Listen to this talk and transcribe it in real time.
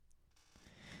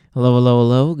Hello, hello,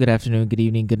 hello. Good afternoon, good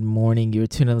evening, good morning. You're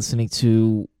tuned in listening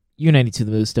to U92 The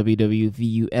Moose,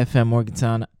 WWVU FM,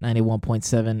 Morgantown,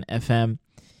 91.7 FM.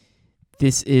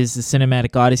 This is the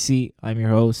Cinematic Odyssey. I'm your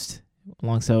host,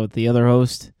 alongside with the other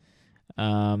host.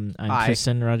 I'm Hi.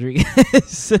 Tristen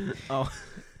Rodriguez.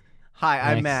 Hi,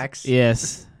 I'm Max.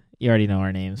 Yes, you already know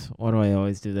our names. Why do I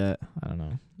always do that? I don't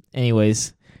know.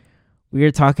 Anyways, we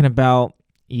are talking about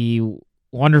a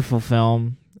wonderful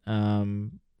film,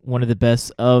 one of the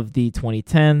best of the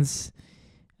 2010s.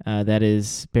 That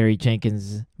is Barry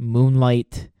Jenkins'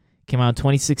 Moonlight. Came out in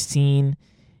 2016.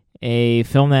 A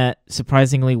film that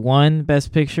surprisingly won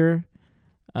Best Picture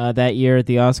that year at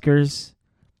the Oscars.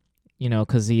 You know,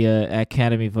 because the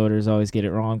Academy voters always get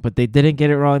it wrong. But they didn't get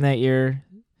it wrong that year.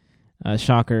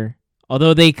 Shocker.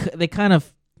 Although they kind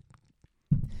of...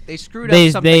 They screwed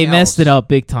up something They else. messed it up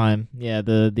big time. Yeah,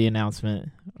 the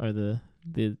announcement or the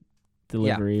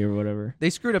delivery or whatever. They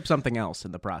screwed up something else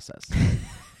in the process.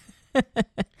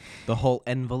 The whole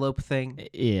envelope thing.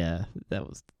 Yeah, that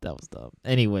was dumb.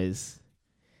 Anyways,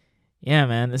 yeah,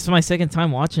 man, this is my second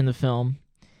time watching the film.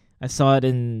 I saw it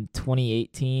in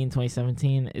 2018,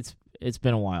 2017. It's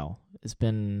been a while. It's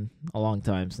been a long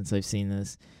time since I've seen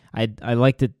this. I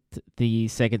liked it the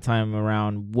second time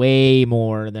around way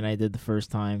more than I did the first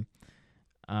time.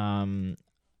 The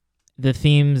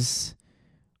themes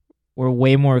were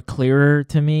way more clearer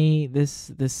to me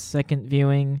this second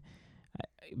viewing,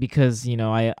 because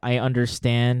I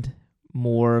understand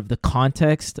more of the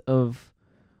context of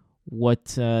what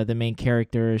the main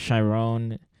character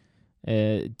Chiron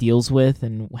deals with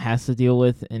and has to deal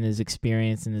with in his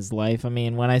experience in his life. I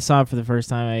mean, when I saw it for the first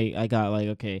time, I got like,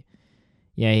 okay,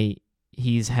 yeah,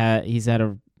 he's had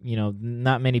a,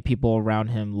 not many people around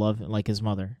him love him, like his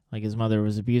mother. Like his mother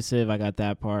was abusive. I got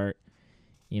that part,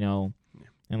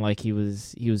 and like he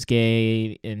was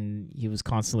gay and he was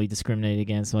constantly discriminated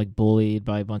against, like bullied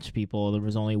by a bunch of people. There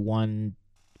was only one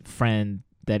friend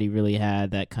that he really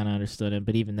had that kind of understood him,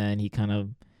 but even then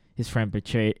his friend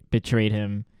betrayed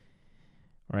him,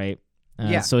 right?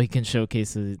 So he can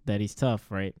showcase that he's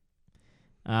tough, right?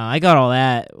 I got all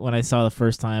that when I saw the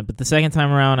first time, but the second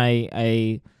time around,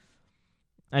 I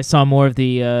saw more of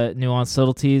the nuanced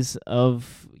subtleties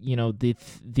of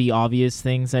the obvious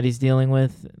things that he's dealing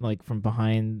with, like from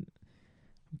behind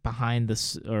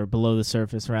the or below the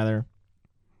surface rather,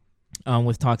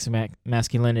 with toxic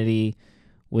masculinity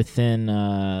within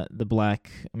the Black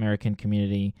American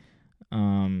community,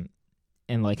 and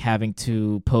like having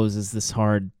to pose as this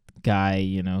hard guy,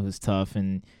 who's tough.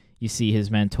 And you see his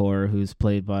mentor, who's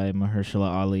played by Mahershala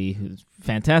Ali, who's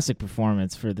fantastic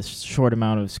performance for the short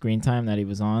amount of screen time that he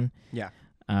was on. Yeah.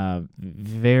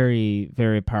 Very,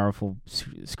 very powerful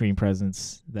screen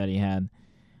presence that he had.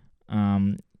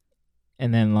 And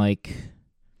then like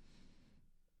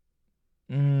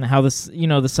how this,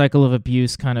 the cycle of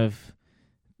abuse kind of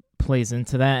plays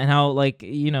into that, and how like,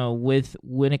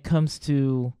 when it comes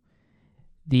to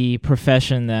the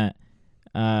profession that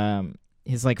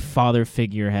his like father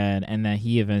figure had and that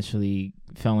he eventually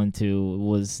fell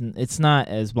into, it's not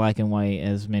as black and white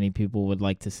as many people would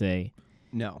like to say.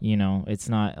 No. It's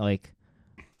not like,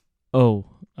 oh,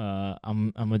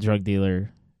 I'm a drug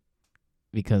dealer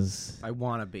because I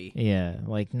want to be. Yeah,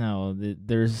 like no,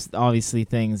 there's obviously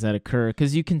things that occur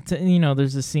because you can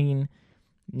there's a scene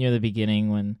near the beginning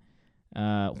when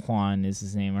Juan is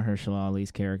his name, Mahershala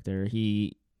Ali's character.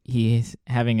 He's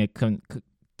having a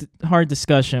hard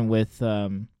discussion with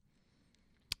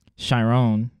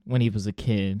Chiron when he was a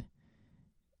kid,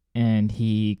 and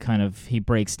he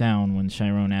breaks down when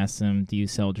Chiron asks him, "Do you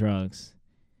sell drugs?"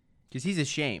 Because he's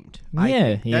ashamed.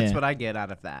 That's what I get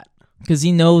out of that. Because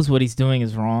he knows what he's doing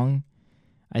is wrong,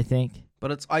 I think.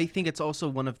 But I think it's also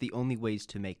one of the only ways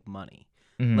to make money.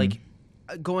 Mm-hmm. Like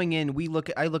going in,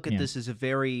 I look at this as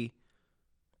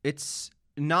it's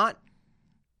not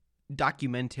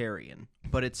documentarian,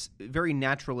 but it's very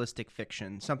naturalistic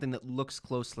fiction, something that looks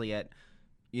closely at,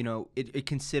 it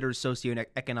considers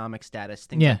socioeconomic status,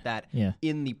 things like that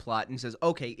in the plot, and says,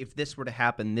 okay, if this were to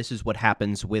happen, this is what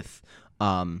happens with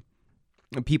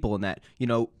people in that.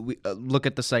 We look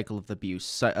at the cycle of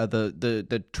abuse,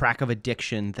 the track of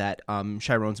addiction that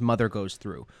Chiron's mother goes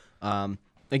through.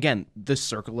 Again, the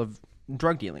circle of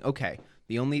drug dealing. Okay,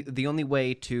 the only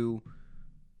way to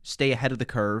stay ahead of the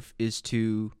curve is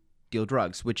to deal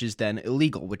drugs, which is then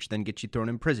illegal, which then gets you thrown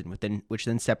in prison, which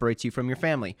then separates you from your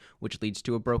family, which leads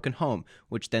to a broken home,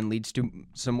 which then leads to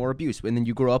some more abuse, and then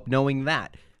you grow up knowing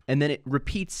that, and then it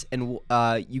repeats, and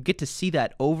you get to see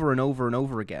that over and over and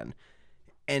over again.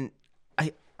 And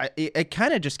it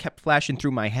kind of just kept flashing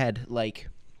through my head, like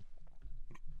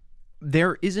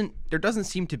there doesn't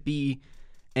seem to be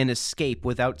an escape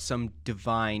without some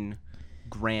divine,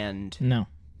 grand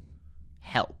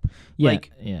help. Yeah,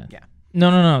 yeah.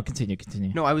 No. Continue.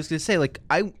 No, I was gonna say, like,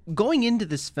 going into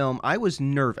this film, I was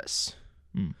nervous,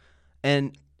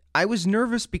 and I was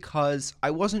nervous because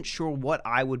I wasn't sure what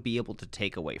I would be able to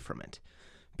take away from it,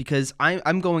 because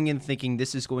I'm going in thinking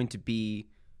this is going to be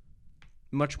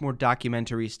much more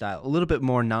documentary style, a little bit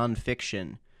more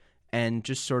nonfiction, and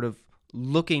just sort of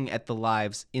looking at the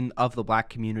lives of the black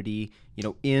community,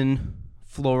 in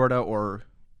Florida or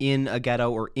in a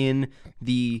ghetto or in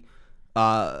the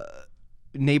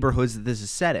neighborhoods that this is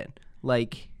set in.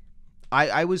 Like,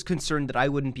 I was concerned that I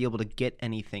wouldn't be able to get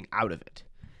anything out of it.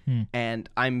 And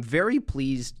I'm very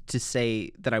pleased to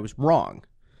say that I was wrong.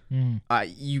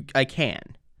 I can.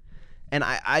 And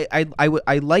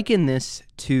I liken this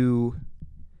to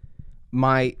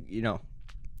my,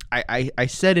 I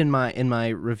said in my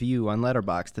review on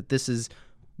Letterboxd that this is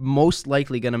most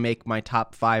likely going to make my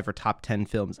top 5 or top 10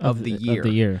 films of the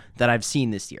year that I've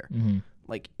seen this year.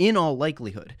 Like, in all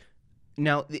likelihood.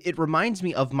 Now, it reminds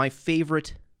me of my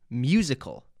favorite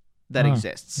musical that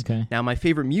exists. Okay. Now, my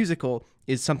favorite musical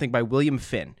is something by William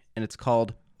Finn, and it's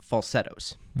called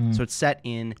Falsettos. So it's set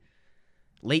in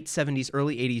late 70s,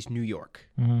 early 80s New York.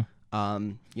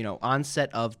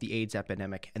 Onset of the AIDS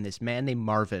epidemic, and this man named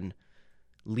Marvin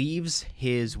leaves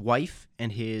his wife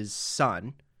and his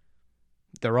son.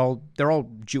 They're all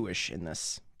Jewish in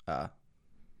this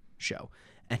show,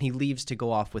 and he leaves to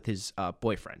go off with his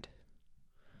boyfriend.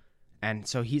 And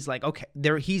so he's like, okay,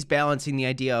 he's balancing the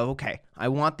idea of, okay, I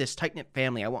want this tight-knit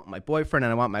family. I want my boyfriend,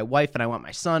 and I want my wife, and I want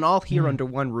my son all here under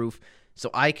one roof,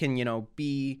 so I can,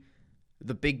 be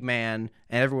the big man,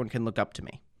 and everyone can look up to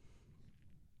me.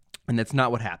 And that's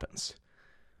not what happens.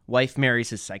 Wife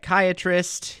marries his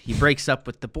psychiatrist. He breaks up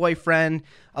with the boyfriend.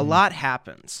 A lot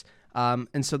happens.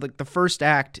 And so the first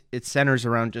act, it centers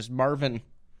around just Marvin.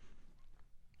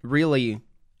 Really,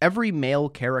 every male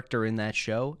character in that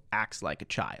show acts like a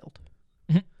child.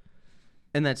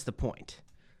 And that's the point.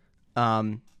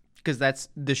 Because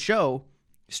the show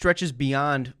stretches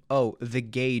beyond, the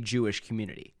gay Jewish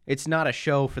community. It's not a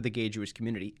show for the gay Jewish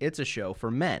community. It's a show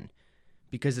for men.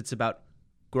 Because it's about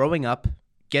growing up,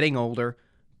 getting older,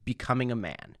 becoming a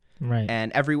man. Right.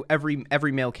 And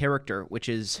every male character, which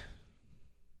is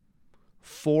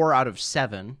 4 out of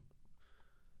 7,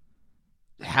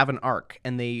 have an arc,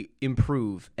 and they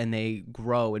improve and they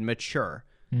grow and mature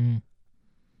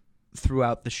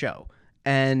throughout the show.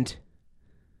 And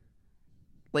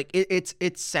like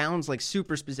it sounds like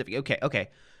super specific. Okay.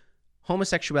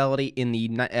 Homosexuality in the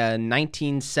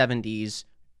 1970s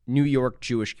New York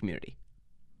Jewish community.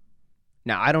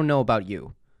 Now, I don't know about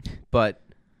you, but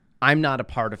I'm not a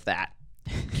part of that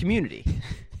community.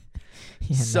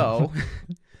 So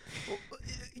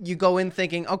you go in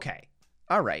thinking, okay,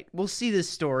 all right, we'll see this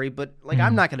story, but like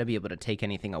I'm not going to be able to take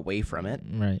anything away from it.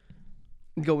 Right.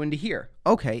 Go into here.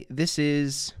 Okay, this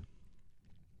is,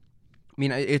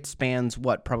 it spans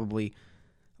probably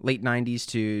late 90s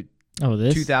to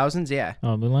 2000s, yeah.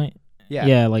 Oh, Moonlight? Yeah.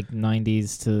 Yeah, like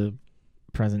 90s to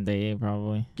present day,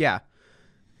 probably. Yeah.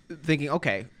 Thinking,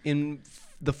 okay, in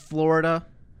the Florida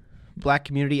black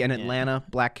community and Atlanta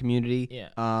black community.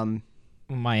 Yeah.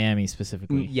 Miami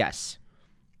specifically. Yes.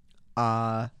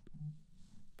 I'm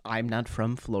not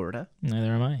from Florida.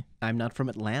 Neither am I. I'm not from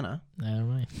Atlanta. Neither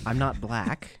am I. I'm not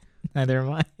black. Neither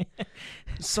am I.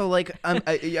 So, like,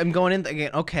 I'm going in thinking,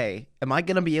 okay, am I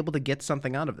going to be able to get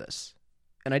something out of this?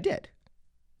 And I did.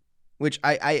 Which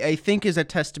I think is a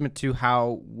testament to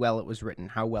how well it was written,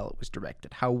 how well it was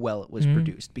directed, how well it was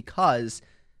produced. Because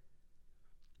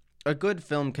a good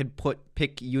film could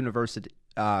pick university...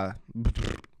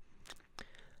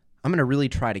 I'm going to really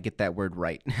try to get that word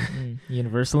right.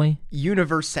 Universally?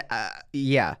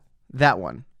 Yeah, that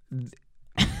one.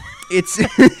 It's...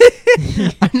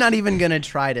 I'm not even going to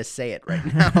try to say it right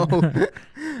now.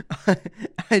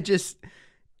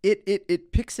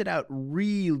 It picks it out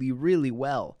really, really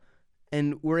well.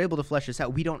 And we're able to flesh this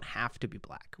out. We don't have to be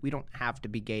black. We don't have to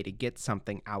be gay to get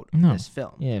something out of this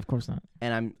film. Yeah, of course not.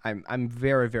 And I'm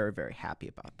very, very, very happy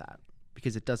about that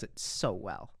because it does it so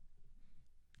well.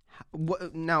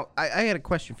 Now, I had a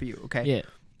question for you, okay? Yeah.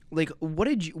 Like,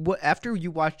 after you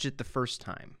watched it the first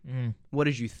time, what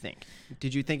did you think?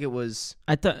 Did you think it was...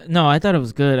 I thought it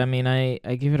was good. I mean, I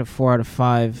gave it a 4 out of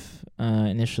 5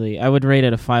 initially. I would rate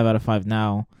it a 5 out of 5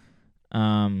 now.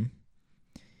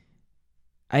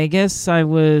 I guess I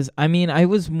was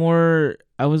more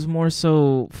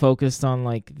so focused on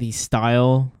like the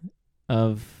style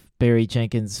of Barry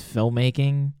Jenkins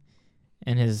filmmaking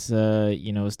and his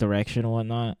his direction and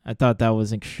whatnot. I thought that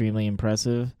was extremely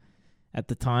impressive at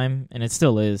the time, and it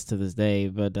still is to this day.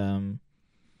 But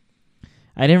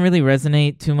I didn't really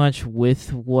resonate too much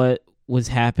with what was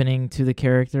happening to the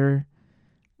character.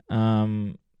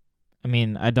 I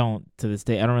mean, I don't to this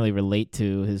day. I don't really relate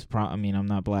to his I mean, I'm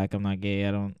not black. I'm not gay.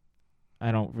 I don't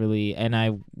really. And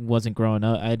I wasn't growing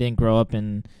up. I didn't grow up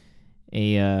in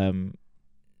a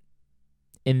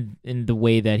in the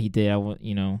way that he did.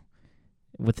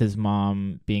 With his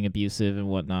mom being abusive and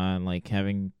whatnot, and like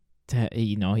having to,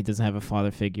 he doesn't have a father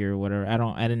figure or whatever.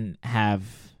 I didn't have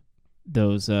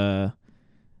those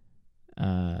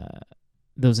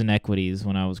inequities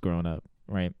when I was growing up,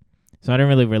 right? So I didn't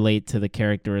really relate to the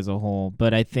character as a whole,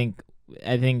 but I think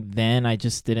then I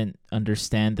just didn't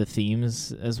understand the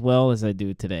themes as well as I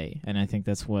do today, and I think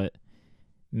that's what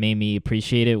made me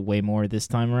appreciate it way more this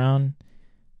time around,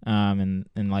 and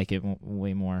like it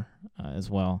way more as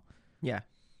well. Yeah.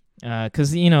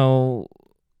 'Cause now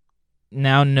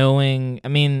knowing, I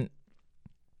mean,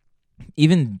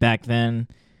 even back then,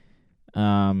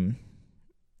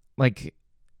 like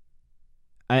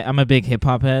I'm a big hip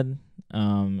hop head.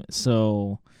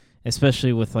 So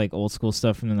especially with like old school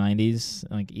stuff from the 90s,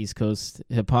 like East Coast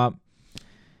hip hop,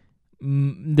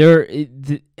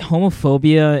 the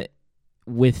homophobia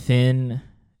within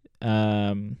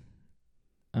the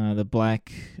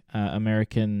Black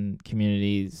American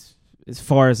communities, as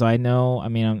far as I know, I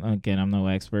mean, I'm no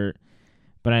expert,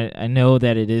 but I know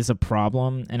that it is a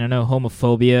problem, and I know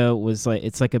homophobia was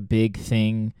it's like a big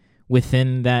thing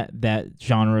within that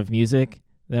genre of music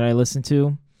that I listen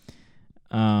to.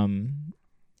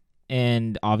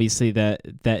 And obviously that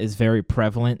is very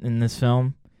prevalent in this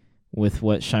film with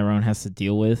what Chiron has to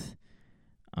deal with.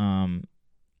 And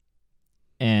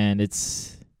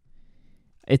it's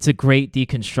a great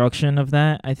deconstruction of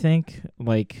that, I think,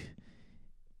 like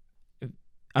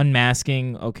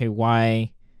unmasking, okay,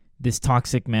 why this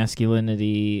toxic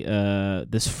masculinity,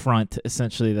 this front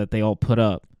essentially that they all put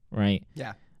up, right?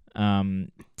 Yeah.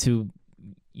 To,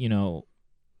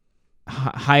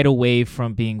 hide away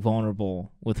from being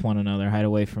vulnerable with one another, hide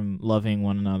away from loving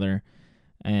one another,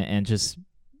 and just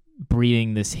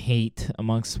breeding this hate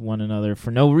amongst one another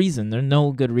for no reason. There's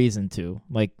no good reason to.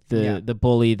 Like the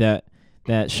bully that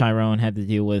Chiron had to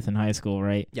deal with in high school,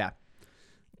 right? Yeah.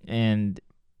 And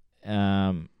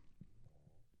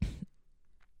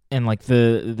like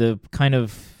the kind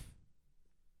of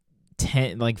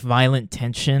violent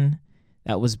tension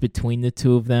that was between the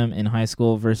two of them in high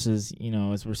school versus,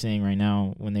 as we're seeing right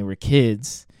now, when they were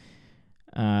kids,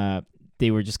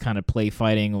 they were just kind of play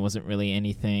fighting. It wasn't really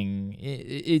anything.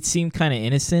 It seemed kind of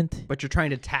innocent. But you're trying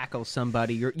to tackle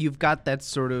somebody. You've got that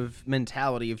sort of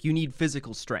mentality of you need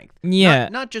physical strength. Yeah.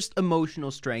 Not just emotional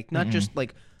strength, not just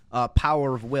like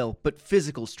power of will, but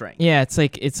physical strength. Yeah, it's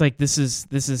like this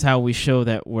is how we show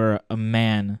that we're a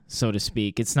man, so to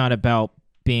speak. It's not about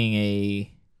being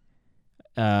a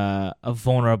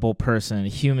vulnerable person, a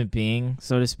human being,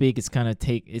 so to speak. It's kind of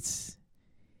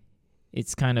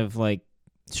it's kind of like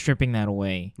stripping that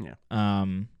away. Yeah.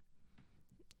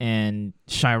 And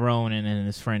Chiron and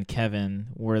his friend Kevin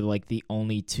were like the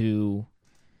only two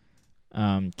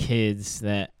kids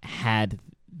that had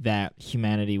that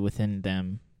humanity within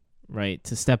them, right?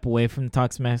 To step away from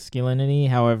toxic masculinity.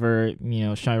 However,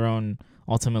 Chiron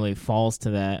ultimately falls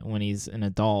to that when he's an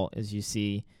adult, as you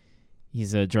see.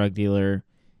 He's a drug dealer.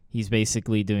 He's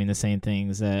basically doing the same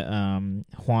things that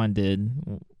Juan did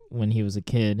when he was a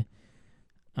kid,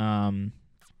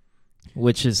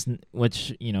 which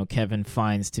Kevin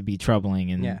finds to be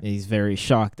troubling, and he's very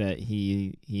shocked that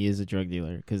he is a drug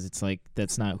dealer, because it's like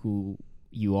that's not who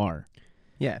you are.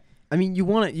 Yeah, I mean, you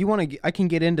want to. I can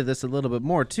get into this a little bit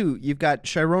more too. You've got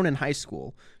Chiron in high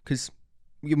school, because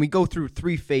we go through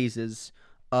 3 phases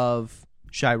of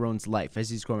Chiron's life as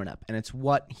he's growing up, and it's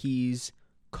what he's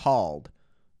called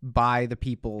by the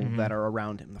people that are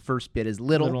around him. The first bit is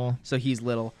little. So he's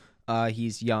little.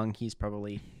 He's young. He's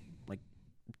probably like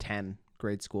 10,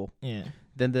 grade school. Yeah.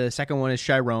 Then the second one is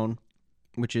Chiron,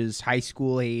 which is high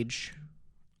school age,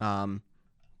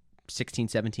 16,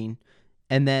 17.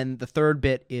 And then the third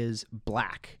bit is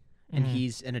Black, and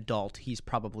he's an adult. He's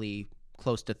probably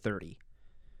close to 30.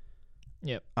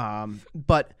 Yep.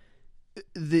 But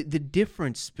the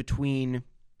difference between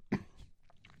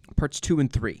parts 2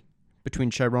 and 3,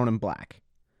 between Chiron and Black.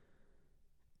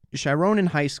 Chiron in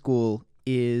high school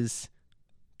is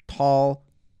tall,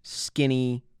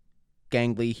 skinny,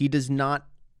 gangly. He does not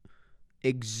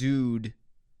exude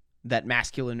that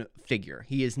masculine figure.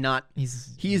 He is not.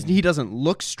 He doesn't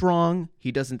look strong.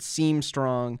 He doesn't seem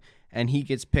strong, and he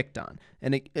gets picked on.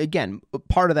 And again,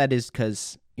 part of that is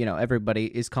because everybody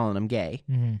is calling him gay,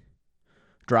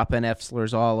 dropping F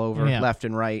slurs all over left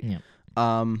and right. Yeah.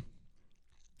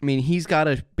 I mean, he's got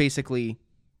to basically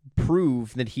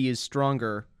prove that he is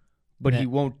stronger, but he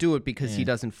won't do it because he Yeah.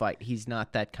 doesn't fight. He's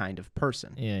not that kind of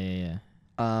person. Yeah.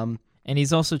 And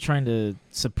he's also trying to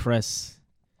suppress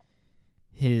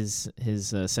his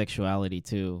sexuality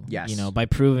too. Yes. You know, by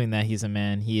proving that he's a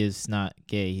man, he is not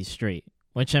gay, he's straight.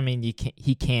 Which, I mean,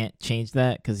 he can't change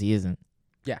that because he isn't.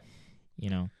 Yeah. You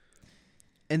know.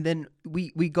 And then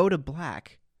we go to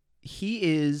Black. He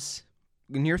is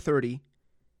near 30,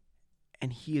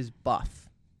 and he is buff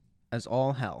as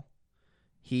all hell.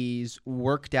 He's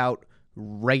worked out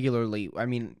regularly. I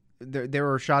mean,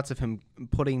 there are shots of him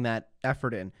putting that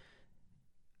effort in.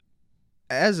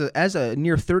 As a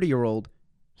near 30-year-old,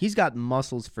 he's got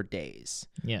muscles for days.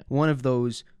 Yeah. One of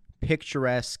those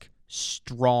picturesque,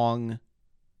 strong,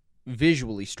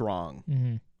 visually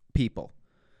strong people.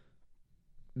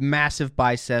 Massive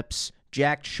biceps,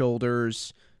 jacked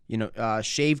shoulders,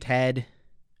 shaved head.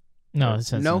 No,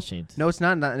 it's not shaved. No, it's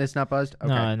not. It's not buzzed.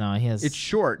 Okay. No, he has. It's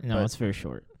short. No, it's very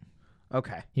short.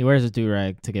 Okay. He wears a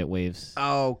do-rag to get waves.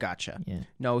 Oh, gotcha. Yeah.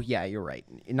 No, yeah, you're right.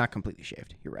 Not completely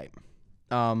shaved. You're right.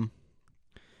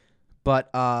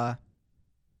 But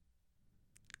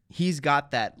he's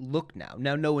got that look now.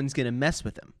 Now no one's gonna mess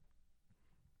with him.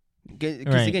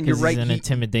 Because again, you're right. He's an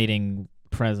intimidating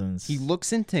presence. He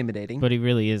looks intimidating, but he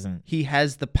really isn't. He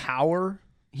has the power.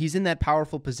 He's in that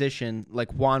powerful position,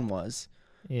 like Juan was.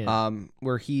 Yeah.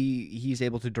 Where he's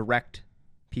able to direct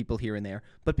people here and there,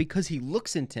 but because he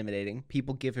looks intimidating,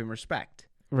 people give him respect.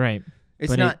 Right.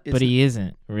 But he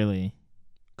isn't really.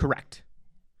 Correct.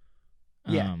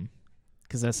 Yeah.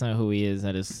 Because that's not who he is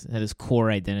at his core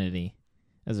identity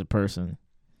as a person.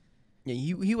 Yeah,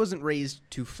 he wasn't raised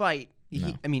to fight.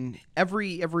 No. I mean,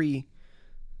 every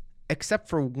except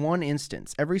for one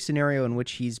instance, every scenario in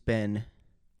which he's been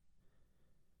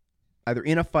either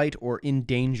in a fight or in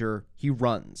danger, he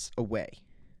runs away.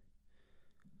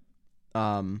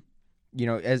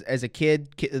 As a kid,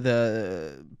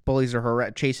 the bullies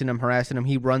are chasing him, harassing him.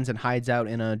 He runs and hides out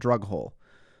in a drug hole.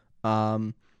 He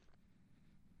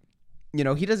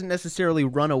doesn't necessarily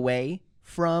run away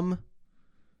from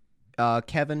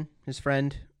Kevin, his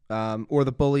friend, or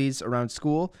the bullies around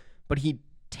school, but he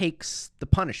takes the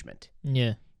punishment.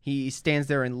 Yeah. He stands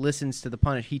there and listens to the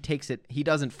punish. He takes it. He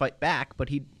doesn't fight back, but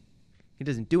he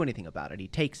doesn't do anything about it. He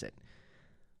takes it.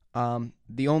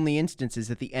 The only instance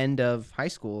is at the end of high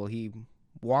school. He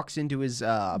walks into his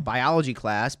biology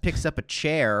class, picks up a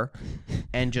chair,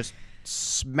 and just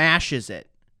smashes it.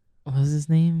 What was his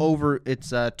name? It's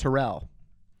Tyrell.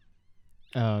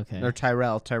 Oh, okay. Or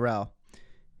Tyrell.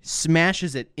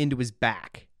 Smashes it into his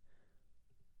back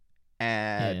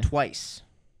twice.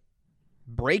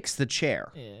 Breaks the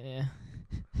chair. Yeah.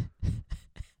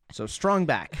 So strong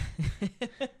back.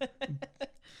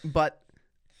 But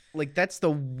that's the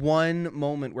one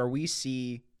moment where we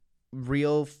see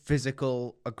real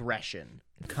physical aggression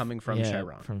coming from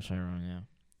Chiron. From Chiron, yeah.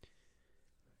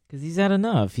 Because he's had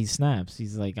enough. He snaps.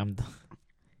 He's like, I'm done.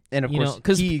 And of course,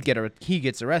 he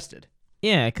gets arrested.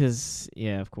 Yeah, of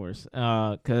course.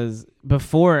 Because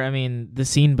before, the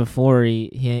scene before,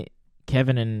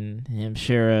 Kevin and him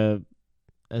share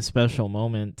a special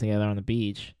moment together on the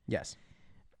beach. Yes.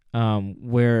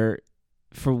 Where,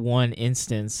 for one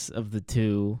instance of the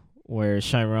two, where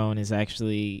Chiron is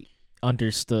actually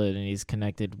understood and he's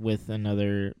connected with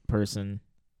another person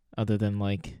other than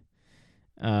Juan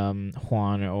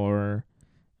or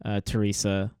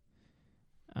Teresa,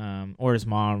 or his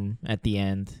mom at the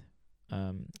end.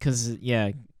 Because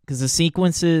the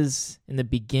sequences in the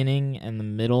beginning and the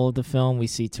middle of the film, we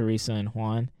see Teresa and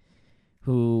Juan,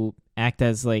 who act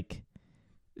as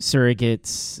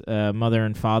surrogates, mother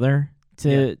and father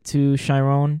to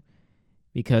Chiron,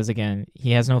 because again,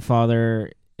 he has no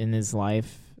father in his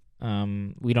life.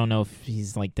 We don't know if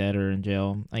he's dead or in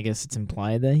jail. I guess it's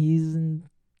implied that he's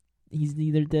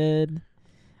either dead.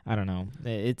 I don't know.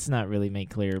 It's not really made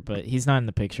clear, but he's not in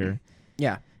the picture.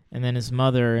 Yeah. And then his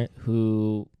mother,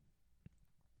 who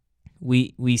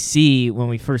we see when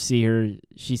we first see her,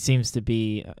 she seems to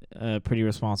be a pretty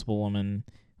responsible woman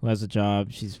who has a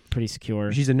job. She's pretty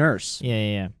secure. She's a nurse.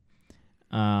 Yeah.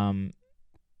 And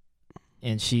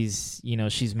she's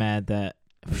mad that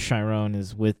Chiron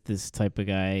is with this type of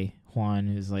guy, Juan,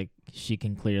 who's she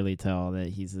can clearly tell that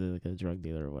he's a drug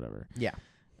dealer or whatever. Yeah.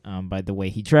 By the way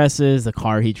he dresses, the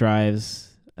car he drives,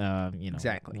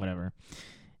 exactly, whatever.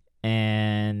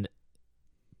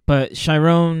 But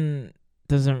Chiron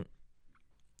doesn't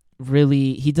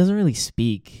really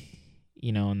speak,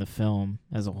 in the film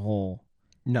as a whole.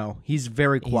 No, he's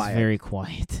very quiet. He's very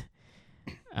quiet.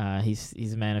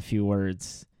 He's a man of few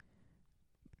words.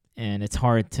 And it's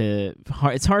hard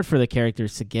for the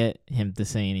characters to get him to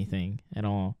say anything at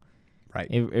all. Right.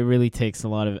 It really takes a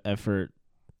lot of effort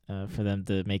for them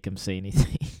to make him say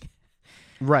anything.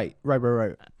 Right.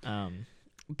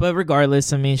 But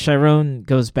regardless, I mean, Chiron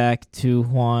goes back to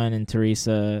Juan and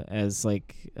Teresa as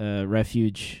like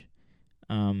refuge,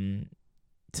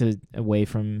 to away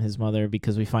from his mother,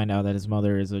 because we find out that his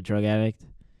mother is a drug addict.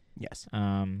 Yes.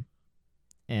 And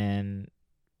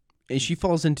she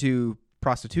falls into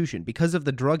prostitution because of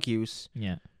the drug use.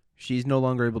 Yeah. She's no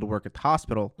longer able to work at the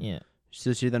hospital. Yeah.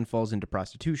 So she then falls into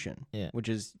prostitution. Yeah. Which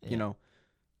is,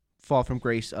 fall from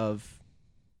grace of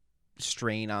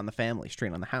strain on the family,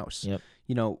 strain on the house. Yep.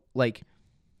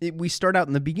 We start out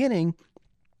in the beginning,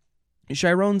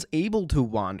 Chiron's able to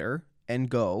wander and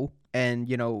go, and,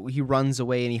 he runs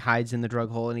away and he hides in the drug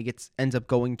hole, and he ends up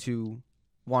going to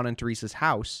Juan and Teresa's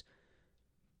house.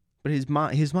 But his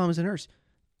mom is a nurse.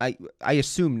 I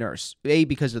assume nurse. A,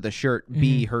 because of the shirt. Mm-hmm.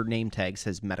 B, her name tag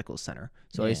says medical center.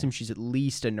 So I assume she's at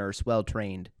least a nurse,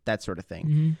 well-trained, that sort of thing.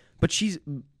 Mm-hmm. But she's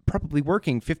probably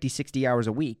working 50, 60 hours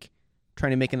a week,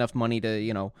 trying to make enough money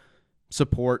to,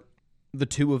 support the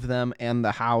two of them and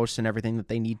the house and everything that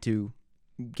they need to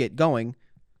get going,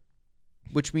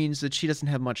 which means that she doesn't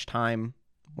have much time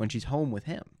when she's home with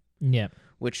him. Yeah.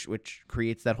 Which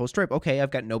creates that whole stripe. Okay,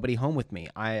 I've got nobody home with me.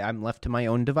 I'm left to my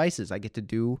own devices. I get to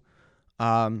do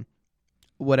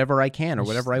whatever I can or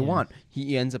whatever I want.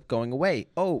 He ends up going away.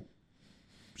 Oh,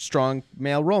 strong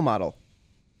male role model.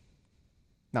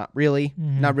 Not really.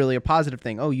 Mm-hmm. Not really a positive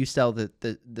thing. Oh, you sell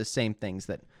the same things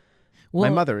that my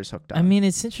mother is hooked on. I mean,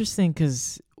 it's interesting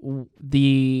because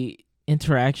the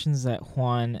interactions that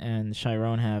Juan and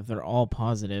Chiron have, they're all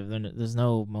positive. There's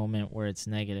no moment where it's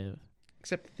negative.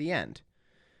 Except at the end.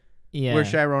 Yeah. Where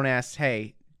Chiron asks,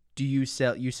 hey, do you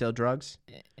sell drugs?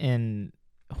 And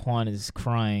Juan is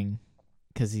crying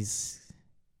because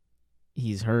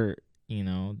he's hurt,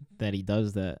 that he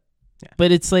does that. Yeah.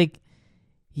 But it's like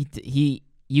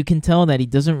you can tell that he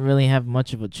doesn't really have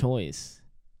much of a choice,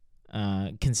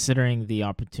 considering the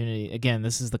opportunity. Again,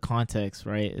 this is the context,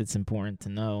 right? It's important to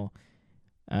know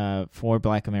for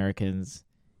Black Americans,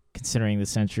 considering the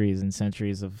centuries and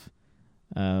centuries of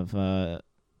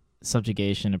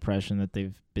subjugation, oppression that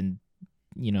they've been,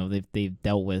 they've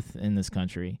dealt with in this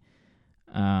country.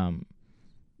 The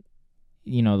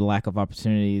lack of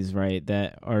opportunities, right,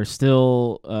 that are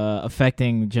still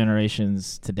affecting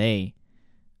generations today.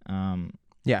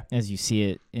 As you see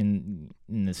it in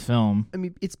this film. I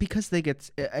mean, it's because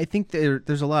I think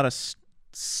there's a lot of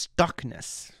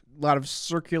stuckness, a lot of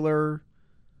circular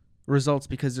results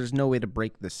because there's no way to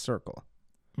break this circle.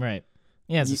 Right.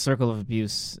 Yeah, it's a circle of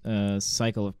abuse,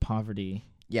 cycle of poverty.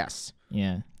 Yes.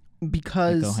 Yeah.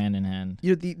 Because they go hand in hand.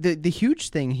 The huge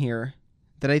thing here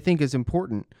that I think is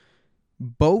important,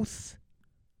 both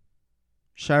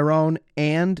Chiron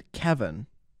and Kevin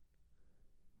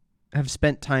have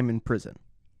spent time in prison.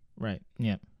 Right.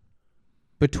 Yeah.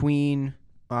 Between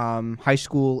high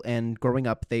school and growing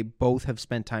up, they both have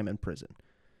spent time in prison.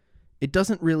 It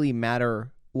doesn't really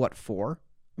matter what for.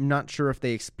 I'm not sure if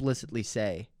they explicitly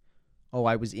say, oh,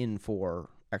 I was in for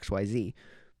XYZ.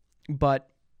 But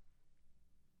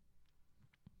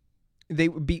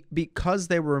because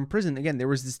they were in prison, again, there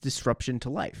was this disruption to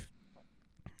life.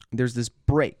 There's this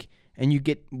break, and you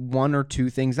get one or two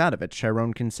things out of it.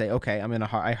 Chiron can say, okay,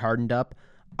 I hardened up.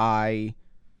 I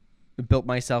built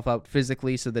myself out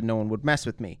physically so that no one would mess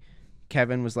with me.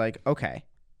 Kevin was like, okay,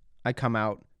 I come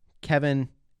out. Kevin,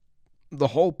 the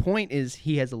whole point is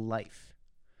he has a life.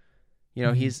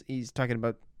 He's talking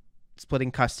about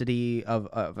splitting custody of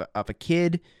a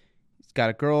kid. He's got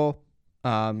a girl.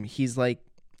 He's like,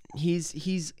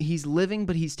 he's living,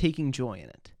 but he's taking joy in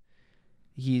it.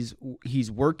 He's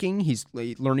working. He's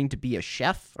learning to be a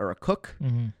chef or a cook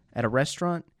at a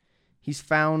restaurant. He's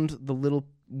found the little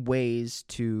ways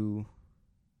to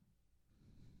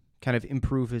kind of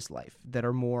improve his life that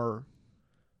are more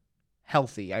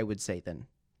healthy, I would say,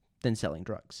 than selling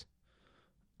drugs.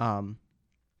 I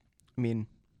mean,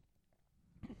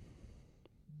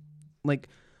 like,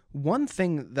 one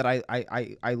thing that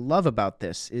I love about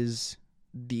this is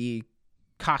the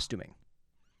costuming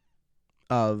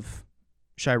of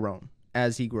Chiron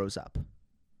as he grows up.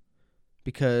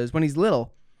 Because when he's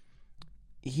little,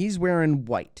 he's wearing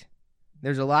white.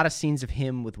 There's a lot of scenes of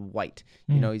him with white.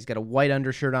 He's got a white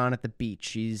undershirt on at the beach.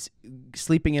 He's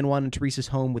sleeping in Juan and Teresa's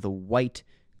home with a white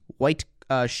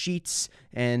sheets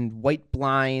and white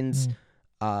blinds.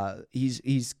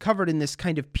 He's covered in this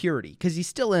kind of purity because he's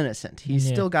still innocent. He's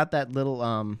still got that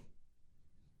little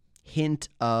hint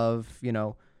of,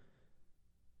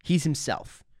 he's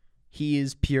himself. He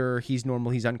is pure. He's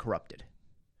normal. He's uncorrupted.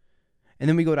 And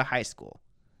then we go to high school.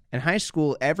 In high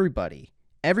school, everybody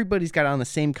everybody's got on the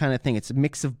same kind of thing. It's a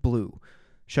mix of blue.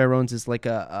 Chiron's is like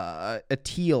a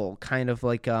teal, kind of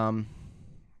like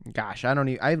gosh, I don't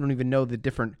even know the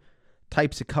different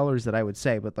types of colors that I would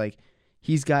say, but like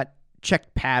he's got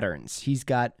checked patterns. He's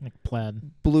got like plaid,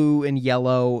 blue and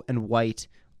yellow and white,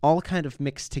 all kind of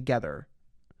mixed together.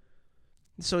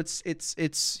 So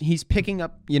it's he's picking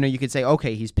up, you could say,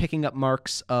 okay, he's picking up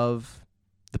marks of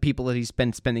the people that he's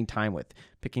been spending time with,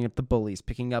 picking up the bullies,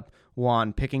 picking up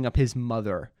Juan, picking up his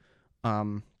mother,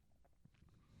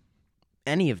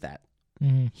 any of that.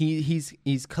 Mm-hmm.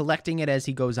 He's collecting it as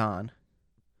he goes on,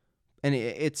 and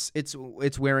it's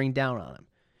wearing down on him.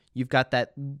 You've got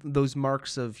those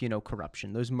marks of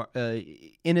corruption. Those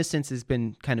innocence has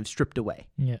been kind of stripped away.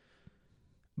 Yeah.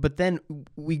 But then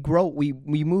we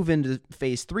move into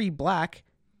phase 3, black.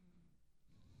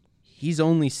 He's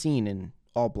only seen in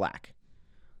all black.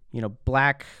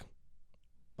 Black,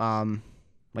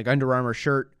 like Under Armour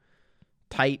shirt,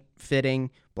 tight fitting,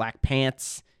 black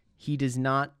pants. He's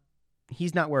not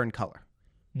wearing color.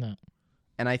 No.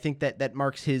 And I think that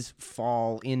marks his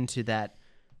fall into that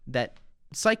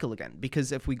cycle again.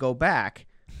 Because if we go back,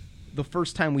 the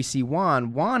first time we see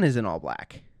Juan is in all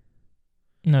black.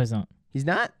 No, he's not. He's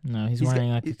not? No, he's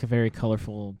wearing a very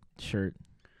colorful shirt.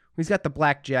 He's got the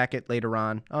black jacket later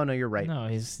on. Oh, no, you're right. No,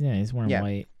 he's wearing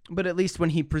white. But at least when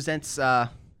he presents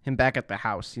him back at the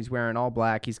house, he's wearing all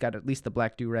black. He's got at least the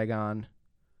black do-rag on.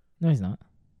 No, he's not.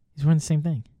 He's wearing the same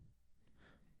thing.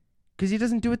 Because he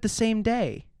doesn't do it the same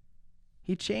day.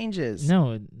 He changes.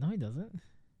 No, he doesn't.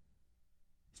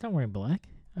 He's not wearing black.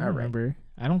 I don't remember.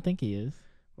 I don't think he is.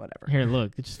 Whatever. Here,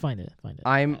 look. Just find it.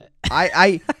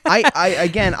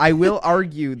 Again, I will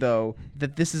argue though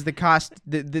that this is the cost.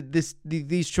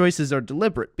 These choices are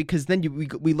deliberate because then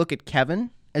we look at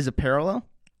Kevin as a parallel.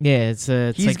 Yeah, it's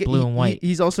like blue and white.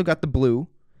 He's also got the blue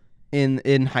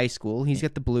in high school. He's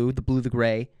got the blue, the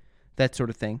gray, that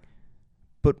sort of thing.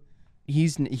 But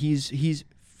he's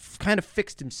kind of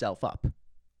fixed himself up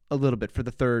a little bit for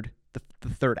the third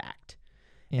act,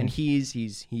 and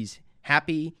he's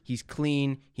happy, he's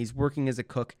clean, he's working as a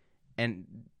cook, and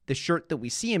the shirt that we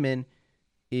see him in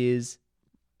is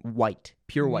white,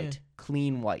 pure white,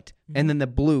 clean white. Mm-hmm. And then the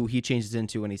blue he changes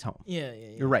into when he's home. Yeah.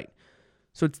 You're right.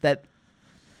 So it's that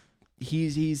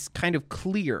he's kind of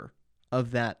clear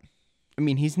of that. I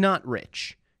mean, he's not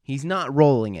rich. He's not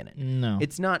rolling in it. No.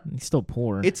 It's not. He's still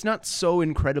poor. It's not so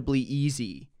incredibly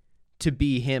easy to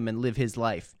be him and live his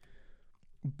life.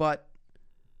 But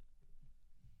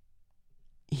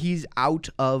he's out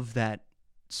of that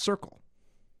circle.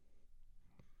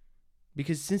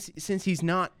 Because since he's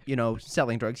not,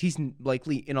 selling drugs, he's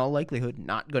in all likelihood,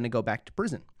 not going to go back to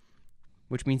prison,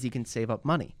 which means he can save up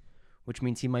money, which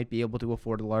means he might be able to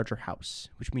afford a larger house,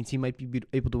 which means he might be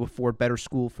able to afford better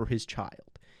school for his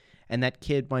child. And that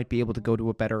kid might be able to go to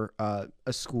a better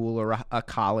a school or a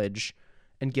college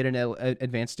and get an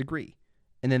advanced degree.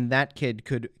 And then that kid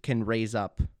can raise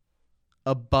up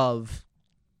above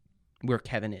where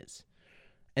Kevin is.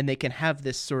 And they can have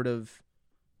this sort of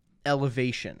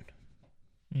elevation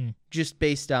just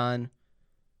based on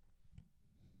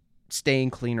staying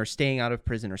clean or staying out of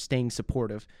prison or staying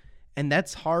supportive. And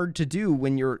that's hard to do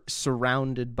when you're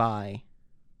surrounded by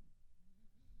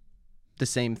the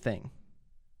same thing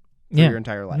for your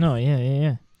entire life. No,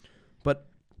 yeah. But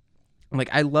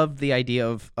I love the idea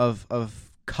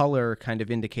of color kind of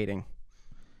indicating,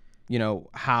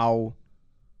 how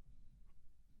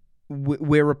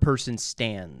where a person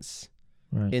stands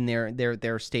in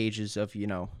their stages of,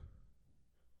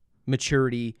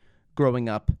 maturity, growing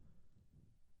up,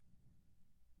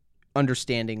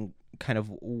 understanding kind of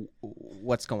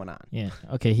what's going on. Yeah.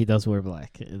 Okay, he does wear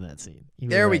black in that scene.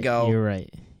 There we go. You're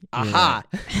right. Aha.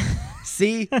 Right.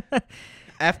 See?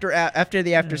 After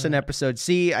the Aftersun episode,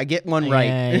 see, I get one right.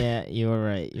 Yeah, you were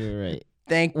right.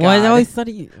 Thank God. Well, I always thought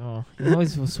he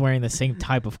always was wearing the same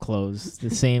type of clothes, the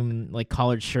same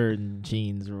collared shirt and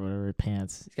jeans or whatever,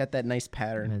 pants. He's got that nice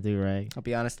pattern. And a do-rag. I'll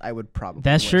be honest, I would probably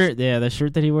that shirt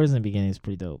that he wears in the beginning is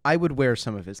pretty dope. I would wear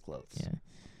some of his clothes. Yeah.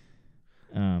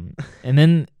 And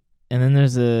then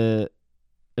there's a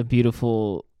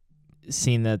beautiful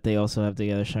scene that they also have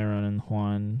together, Chiron and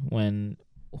Juan, when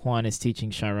Juan is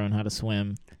teaching Chiron how to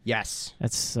swim. Yes.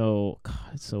 That's it's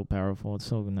so powerful. It's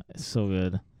so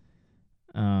good.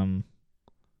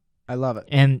 I love it.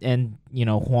 And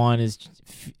Juan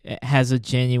has a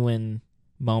genuine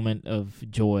moment of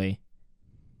joy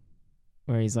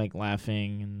where he's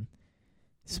laughing and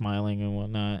smiling and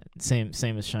whatnot. Same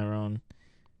as Chiron.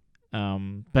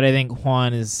 But I think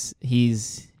Juan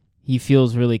he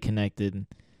feels really connected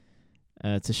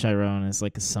to Chiron as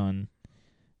a son.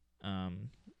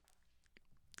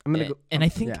 I'm gonna go, and I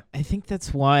think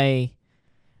that's why,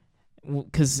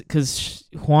 because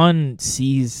Juan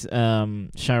sees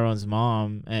Chiron's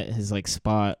mom at his like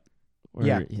spot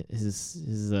where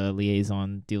his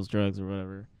liaison deals drugs or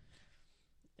whatever,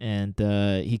 and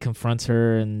he confronts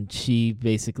her, and she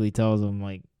basically tells him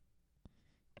like,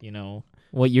 you know,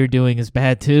 what you're doing is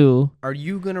bad too. Are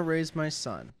you gonna raise my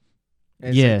son?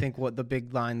 I think what the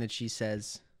big line that she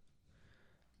says.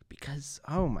 Because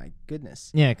oh my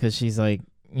goodness. Yeah, because she's like,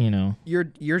 you know, you're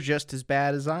just as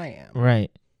bad as I am.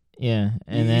 Right. Yeah.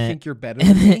 And you think you're better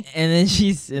than me? And then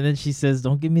she says,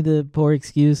 "Don't give me the poor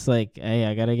excuse. Like, hey,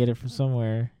 I gotta get it from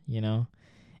somewhere." You know.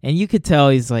 And you could tell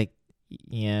he's like,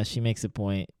 yeah, she makes a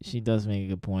point. She does make a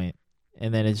good point.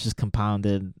 And then it's just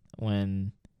compounded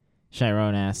when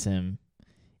Chiron asks him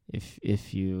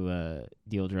if you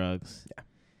deal drugs,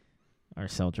 or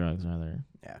sell drugs rather.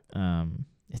 Yeah.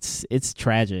 It's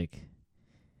tragic.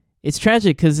 It's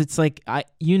tragic because it's like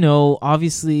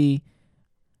obviously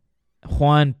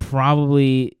Juan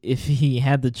probably, if he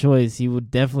had the choice, he would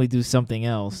definitely do something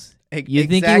else. You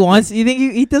think he wants? You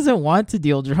think he doesn't want to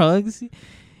deal drugs?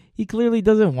 He clearly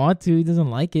doesn't want to. He doesn't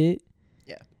like it.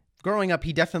 Yeah. Growing up,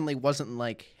 he definitely wasn't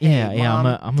like, hey, Mom,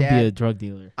 I'm gonna Dad, be a drug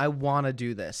dealer. I want to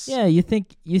do this. Yeah. You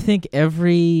think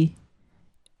every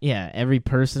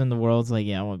person in the world's like,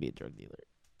 yeah, I want to be a drug dealer.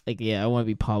 Like, yeah, I want to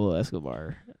be Pablo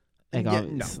Escobar. Like,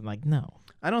 no.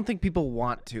 I don't think people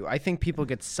want to. I think people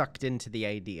get sucked into the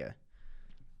idea,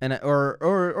 and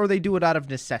or they do it out of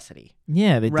necessity.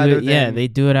 Yeah, they do it. Yeah, they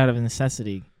do it out of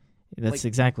necessity. That's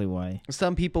exactly why.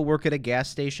 Some people work at a gas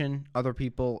station. Other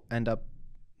people end up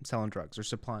selling drugs or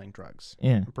supplying drugs.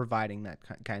 Yeah, providing that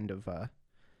kind of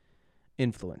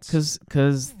influence.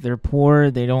 Because they're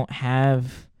poor. They don't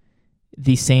have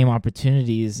the same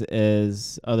opportunities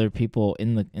as other people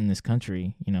in this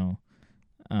country, you know.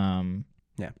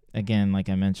 Again, like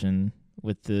I mentioned,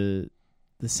 with the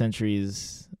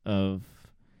centuries of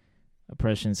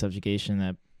oppression and subjugation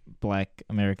that Black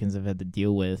Americans have had to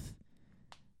deal with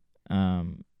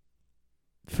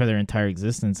for their entire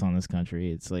existence on this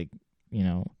country, it's like, you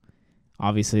know,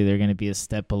 obviously they're going to be a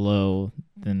step below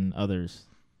than others,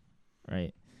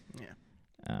 right?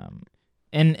 Yeah.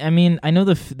 And I mean, I know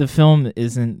the film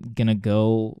isn't gonna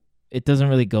go. It doesn't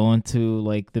really go into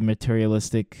like the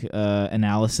materialistic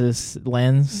analysis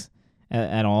lens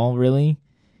at all. Really,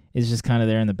 it's just kind of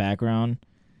there in the background.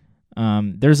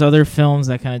 There's other films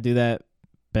that kind of do that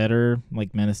better,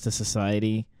 like Menace to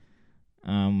Society,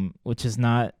 which is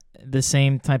not the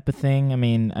same type of thing. I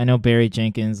mean, I know Barry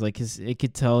Jenkins, like it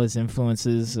could tell his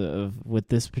influences with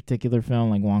this particular film,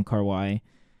 like Wong Kar-wai.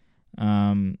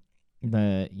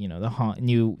 The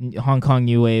Hong Kong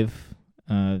new wave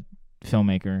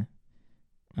filmmaker,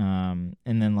 and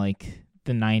then like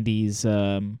the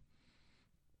 90s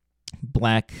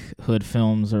Black Hood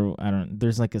films, or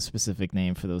there's like a specific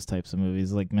name for those types of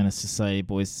movies, like Menace to Society,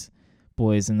 Boys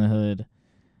in the Hood,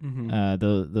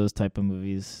 those type of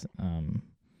movies.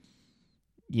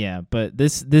 But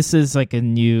this is like a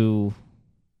new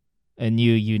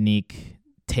unique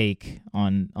take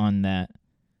on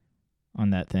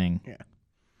that thing. Yeah.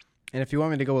 And if you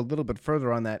want me to go a little bit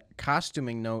further on that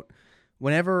costuming note,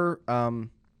 whenever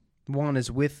Juan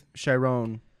is with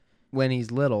Chiron when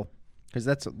he's little, because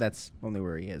that's only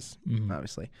where he is,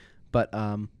 obviously, but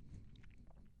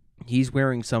he's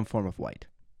wearing some form of white.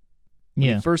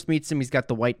 When he first meets him, he's got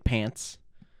the white pants.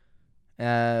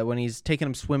 When he's taking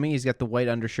him swimming, he's got the white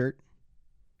undershirt.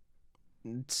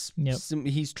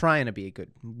 He's trying to be a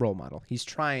good role model. He's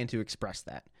trying to express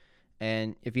that.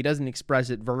 And if he doesn't express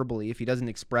it verbally, if he doesn't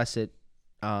express it,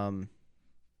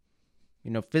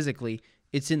 physically,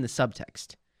 it's in the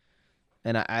subtext.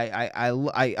 And I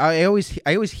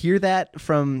always hear that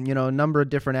from, you know, a number of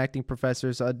different acting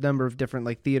professors, a number of different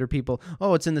like theater people.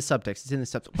 Oh, it's in the subtext. It's in the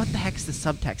subtext. What the heck's the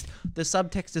subtext? The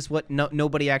subtext is what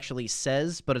nobody actually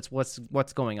says, but it's what's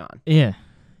going on. Yeah,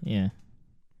 yeah.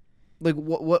 Like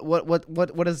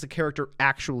what does the character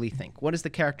actually think? What is the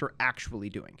character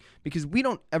actually doing? Because we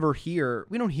don't hear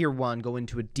Juan go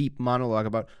into a deep monologue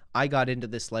about, I got into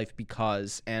this life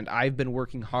because, and I've been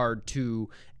working hard too,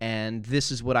 and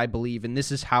this is what I believe, and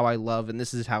this is how I love, and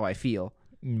this is how I feel.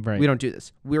 Right. We don't do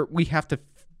this. We have to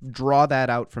draw that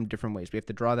out from different ways. We have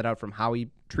to draw that out from how he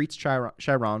treats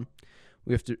Chiron.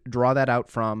 We have to draw that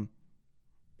out from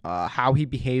how he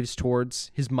behaves towards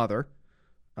his mother.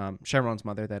 Chiron's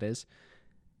mother, that is,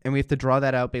 and we have to draw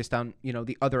that out based on, you know,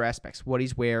 the other aspects: what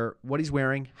he's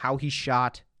wearing, how he's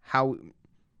shot, how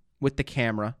with the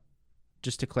camera,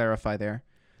 just to clarify there,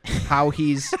 how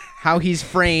he's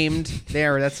framed.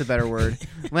 There, that's a better word.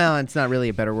 Well, it's not really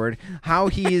a better word. How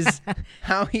he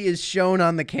is shown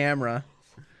on the camera.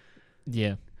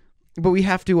 Yeah. But we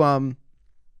have to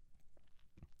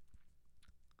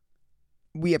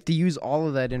use all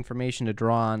of that information to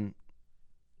draw on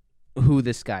who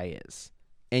this guy is.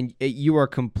 And you are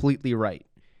completely right.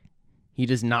 He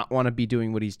does not want to be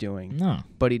doing what he's doing. No.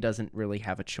 But he doesn't really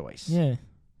have a choice. Yeah.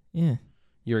 Yeah.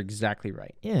 You're exactly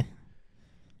right. Yeah.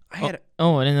 And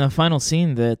in the final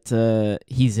scene that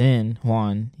he's in,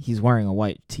 Juan, he's wearing a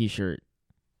white T-shirt.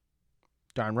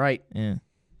 Darn right. Yeah.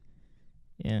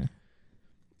 Yeah.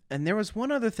 And there was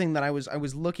one other thing that I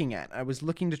was looking at. I was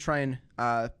looking to try and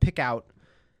pick out.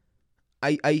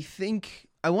 I think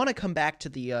I want to come back to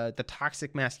the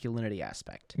toxic masculinity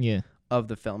aspect of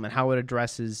the film and how it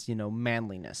addresses,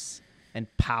 manliness and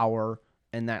power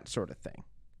and that sort of thing.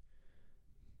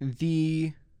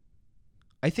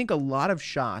 I think a lot of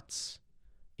shots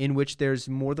in which there's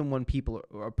more than one people,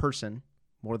 or a person,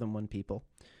 more than one people,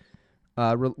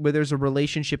 where there's a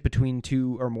relationship between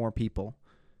two or more people,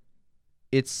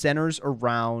 it centers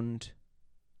around,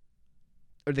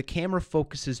 or the camera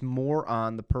focuses more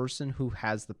on the person who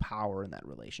has the power in that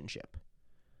relationship.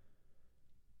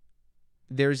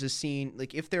 There's a scene,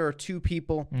 like if there are two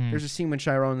people, there's a scene when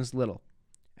Chiron is little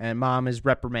and mom is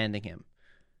reprimanding him.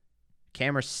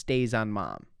 Camera stays on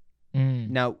mom.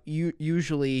 Now,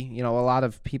 usually, a lot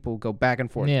of people go back and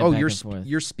forth. Yeah,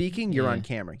 you're speaking, you're on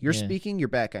camera. You're speaking, you're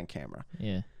back on camera.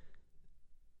 Yeah.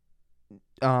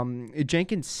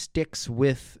 Jenkins sticks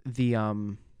with the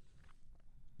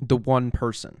one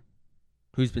person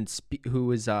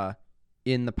who is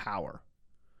in the power.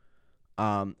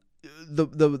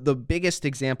 The biggest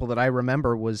example that I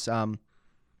remember was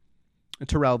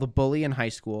Terrell, the bully in high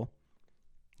school.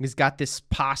 He's got this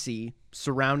posse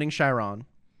surrounding Chiron.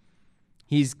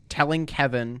 He's telling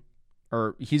Kevin,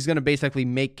 or he's going to basically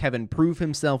make Kevin prove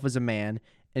himself as a man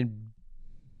and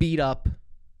beat up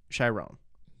Chiron.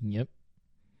 Yep.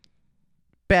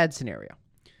 Bad scenario.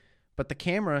 But the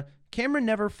camera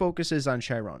never focuses on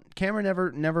Chiron.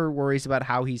 Camera never worries about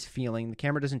how he's feeling. The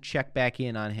camera doesn't check back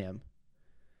in on him.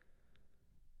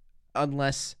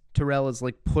 Unless Terrell is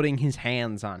like putting his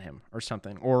hands on him or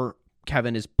something, or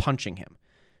Kevin is punching him.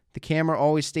 The camera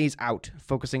always stays out,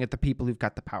 focusing at the people who've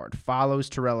got the power. It follows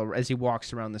Terrell as he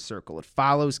walks around the circle. It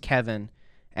follows Kevin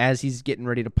as he's getting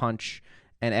ready to punch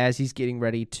and as he's getting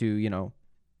ready to,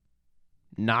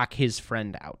 knock his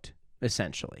friend out,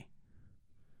 essentially.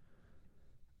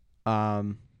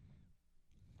 I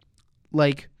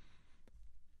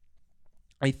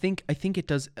think it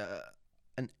does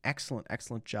an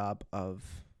excellent job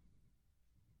of,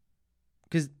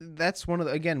 because that's one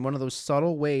of those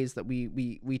subtle ways that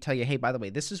we tell you, hey, by the way,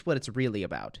 this is what it's really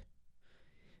about.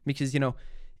 Because in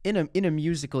a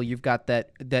musical, you've got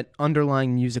that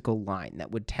underlying musical line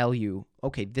that would tell you,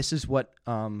 okay, this is what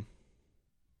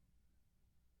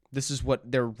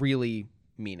they're really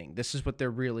meaning. This is what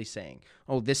they're really saying.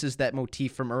 Oh, this is that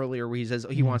motif from earlier where he says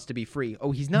he wants to be free.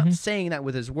 Oh, he's not saying that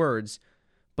with his words,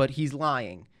 but he's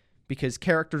lying. Because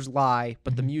characters lie,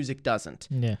 but the music doesn't.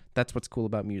 Yeah. That's what's cool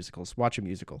about musicals. Watch a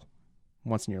musical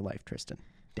once in your life, Tristen.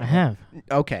 Damn. I have.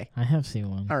 Okay. I have seen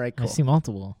one. All right, cool. I've seen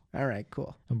multiple. All right,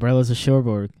 cool. Umbrellas of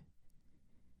Cherbourg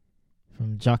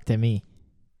from Jacques Demy.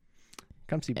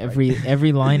 Come see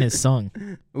every line is sung.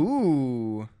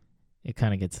 Ooh. It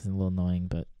kind of gets a little annoying,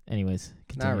 but anyways.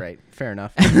 Continue. All right, fair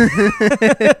enough. And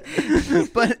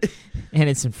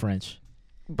it's in French.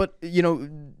 But,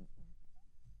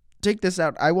 take this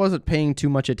out. I wasn't paying too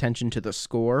much attention to the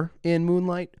score in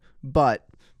Moonlight, but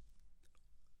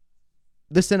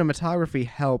the cinematography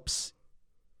helps,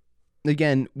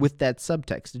 again, with that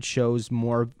subtext. It shows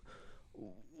more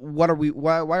why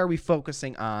are we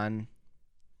focusing on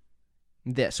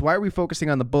this? Why are we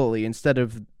focusing on the bully instead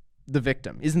of the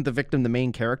victim? Isn't the victim the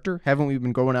main character? Haven't we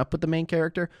been growing up with the main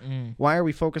character? Why are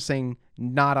we focusing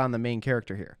not on the main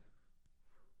character here?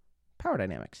 Power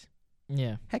dynamics.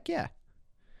 Yeah. Heck yeah.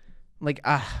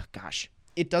 Gosh.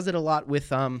 It does it a lot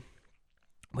with when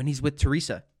he's with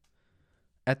Teresa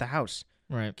at the house.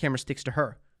 Right. Camera sticks to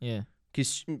her. Yeah.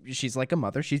 Because she's like a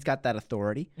mother. She's got that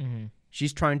authority. Mm-hmm.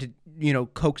 She's trying to,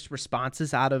 coax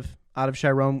responses out of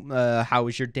Chiron. How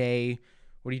was your day?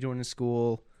 What are you doing in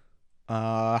school?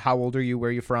 How old are you? Where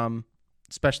are you from?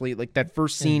 Especially like that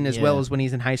first scene, as well as when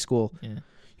he's in high school. Yeah.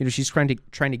 She's trying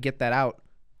to get that out.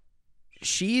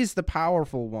 She's the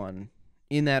powerful one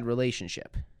in that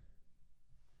relationship.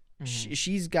 Mm-hmm.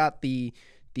 She's got the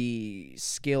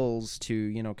skills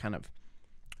to, kind of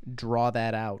draw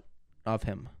that out of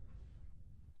him.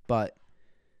 But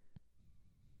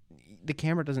the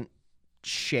camera doesn't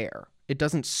share. It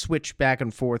doesn't switch back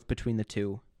and forth between the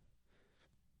two.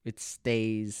 It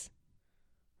stays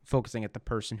focusing at the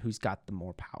person who's got the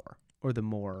more power or the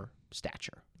more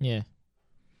stature. Yeah.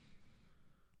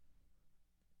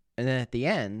 And then at the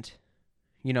end,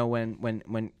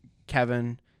 when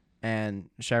Kevin and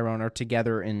Chiron are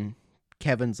together in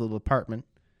Kevin's little apartment,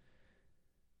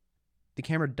 the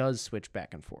camera does switch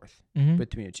back and forth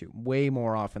between the two way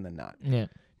more often than not. Yeah.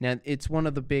 Now it's one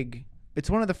of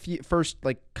the first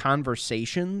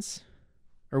conversations,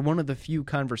 or one of the few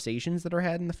conversations that are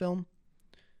had in the film.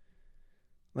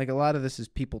 Like, a lot of this is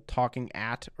people talking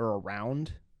at or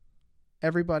around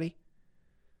everybody.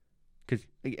 Because,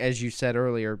 as you said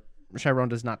earlier, Chiron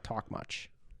does not talk much.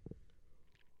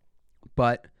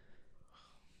 But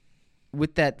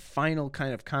with that final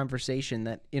kind of conversation,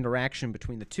 that interaction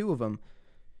between the two of them,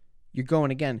 you're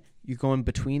going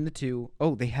between the two.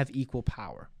 Oh, they have equal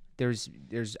power. There's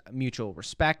mutual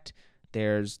respect.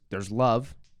 There's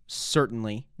love,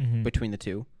 certainly, between the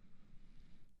two.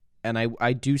 And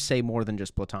I do say more than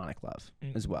just platonic love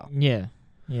as well. Yeah.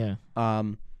 Yeah.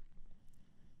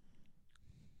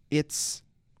 It's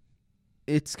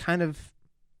kind of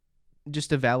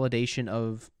just a validation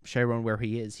of Chiron where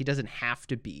he is. He doesn't have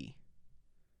to be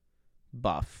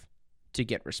buff to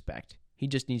get respect. He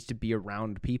just needs to be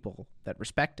around people that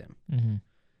respect him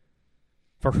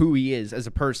for who he is as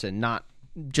a person, not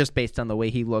just based on the way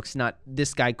he looks. Not,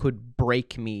 this guy could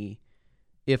break me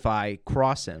if I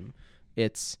cross him.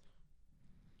 It's,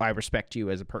 I respect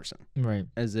you as a person, right?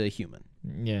 As a human.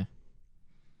 Yeah.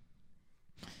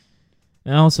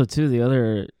 And also, too, the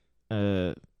other,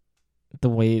 the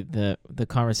way that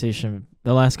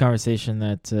the last conversation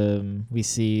that we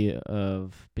see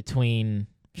of between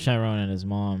Chiron and his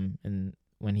mom, and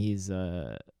when he's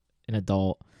an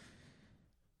adult,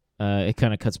 it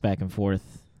kind of cuts back and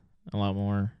forth a lot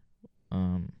more.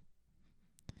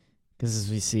 Because as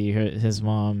we see, his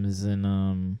mom is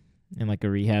in like a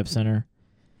rehab center,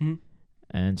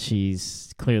 and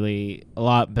she's clearly a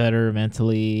lot better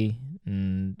mentally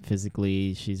and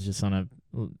physically. She's just on a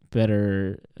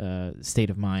better state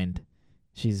of mind.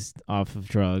 She's off of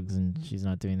drugs and she's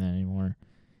not doing that anymore.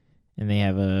 And they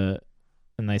have a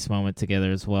nice moment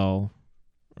together as well,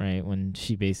 right? When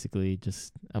she basically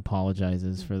just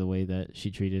apologizes for the way that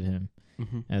she treated him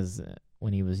as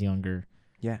when he was younger.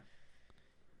 Yeah.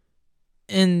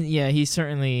 And yeah, he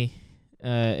certainly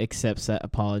accepts that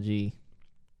apology.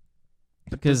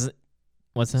 Because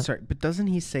what's that? Sorry, but doesn't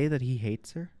he say that he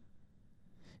hates her?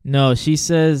 No, she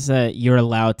says that you're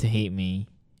allowed to hate me,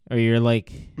 or you're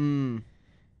like.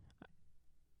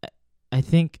 I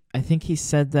think he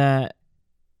said that.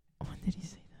 When did he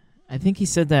say that? I think he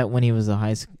said that when he was in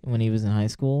high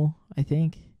school. I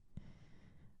think.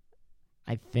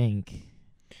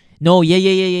 No,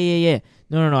 yeah.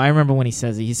 No. I remember when he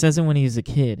says it. He says it when he was a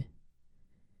kid.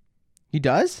 He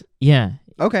does? Yeah.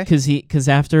 Okay. Because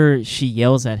after she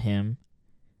yells at him,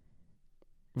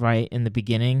 right in the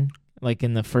beginning, like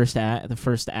in the first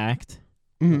act,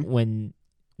 when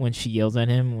she yells at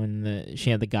him, when she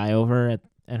had the guy over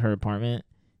at her apartment,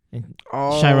 and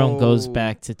Chiron goes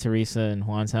back to Teresa and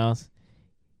Juan's house.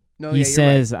 No, he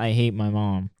says, right. "I hate my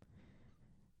mom."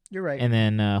 You're right. And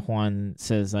then Juan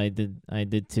says, "I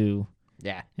did too."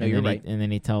 Yeah. No, you're right. And then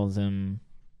he tells him,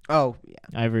 "Oh, yeah.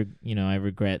 I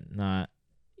regret not,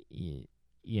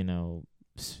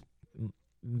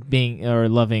 being or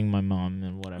loving my mom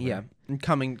and whatever." Yeah, and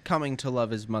coming to love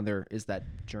his mother is that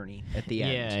journey at the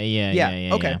end.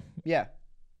 Yeah. Okay. Yeah.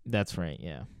 That's right.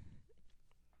 Yeah.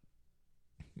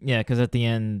 Yeah, because at the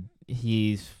end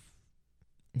he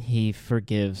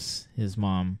forgives his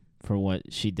mom for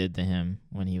what she did to him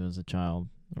when he was a child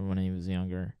or when he was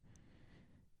younger.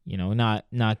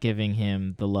 Not giving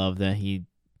him the love that he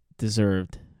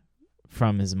deserved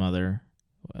from his mother,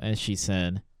 as she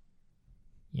said.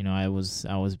 I was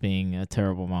being a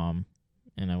terrible mom,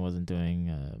 and I wasn't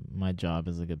doing my job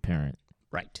as a good parent.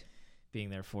 Right.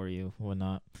 Being there for you,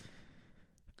 whatnot.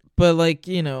 But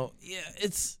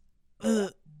it's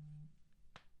the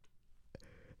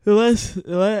last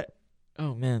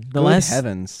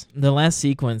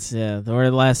sequence, or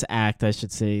the last act, I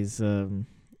should say, is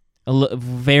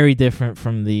very different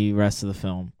from the rest of the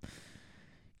film.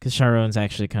 Because Chiron's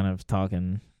actually kind of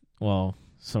talking, well,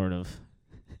 sort of.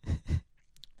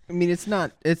 I mean, most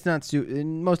of it's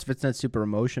not super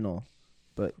emotional,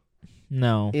 but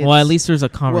no. Well, at least there's a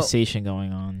conversation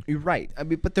going on. You're right. I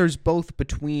mean, but there's both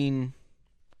between.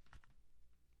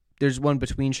 There's one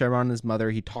between Chiron and his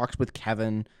mother. He talks with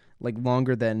Kevin like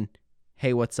longer than,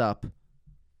 "Hey, what's up?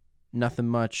 Nothing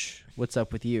much. What's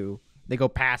up with you?" They go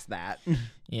past that.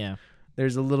 Yeah.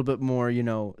 There's a little bit more,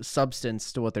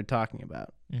 substance to what they're talking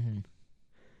about. Mm-hmm.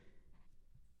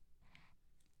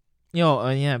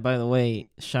 Yeah, by the way,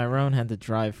 Chiron had to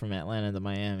drive from Atlanta to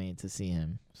Miami to see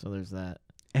him. So there's that.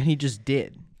 And he just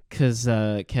did. Because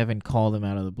Kevin called him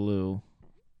out of the blue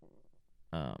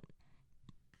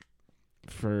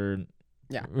for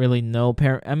really no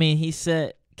parent. I mean,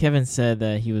 Kevin said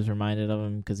that he was reminded of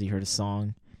him because he heard a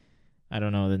song. I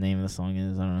don't know what the name of the song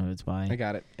is. I don't know who it's by. I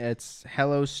got it. It's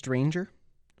Hello Stranger,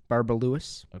 Barbara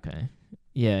Lewis. Okay.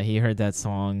 Yeah, he heard that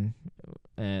song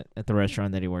at the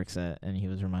restaurant that he works at, and he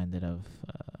was reminded of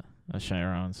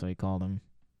Chiron, so he called him,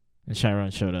 and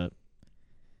Chiron showed up.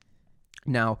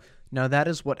 Now that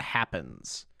is what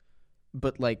happens,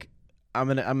 but like I'm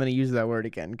gonna use that word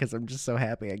again because I'm just so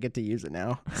happy I get to use it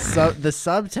now. So the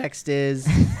subtext is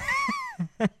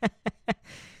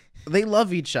they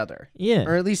love each other,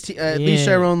 or at least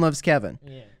Chiron loves Kevin,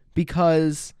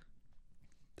 because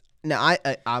now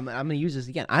I'm gonna use this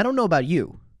again. I don't know about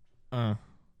you,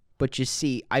 but you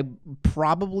see, I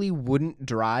probably wouldn't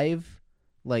drive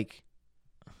like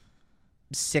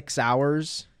 6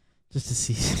 hours just to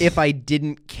see if I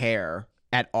didn't care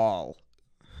at all.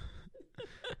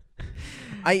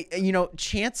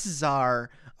 Chances are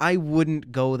I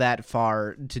wouldn't go that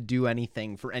far to do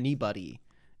anything for anybody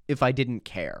if I didn't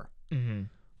care.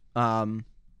 Mm-hmm.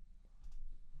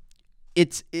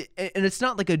 It's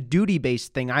not like a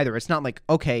duty-based thing either. It's not like,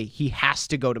 okay, he has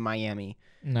to go to Miami.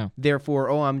 No. Therefore,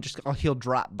 he'll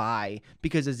drop by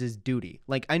because it's his duty.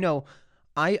 Like, I know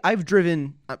I've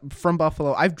driven from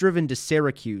Buffalo. I've driven to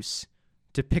Syracuse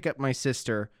to pick up my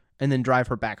sister and then drive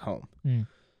her back home.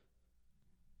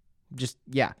 Just,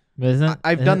 yeah.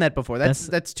 I've done that before.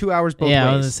 That's 2 hours both ways. Yeah,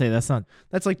 I was going to say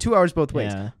that's like 2 hours both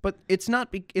ways. Yeah. But it's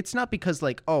not because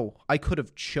like, oh, I could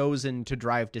have chosen to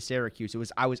drive to Syracuse. It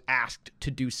was I was asked to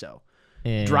do so.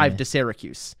 Yeah. Drive to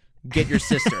Syracuse. Get your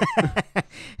sister.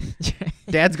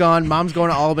 Dad's gone. Mom's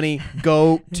going to Albany.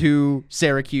 Go to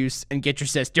Syracuse and get your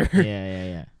sister.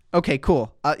 Yeah. Okay,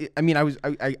 cool. I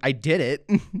did it.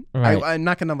 Right. I'm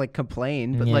not gonna like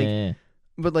complain, but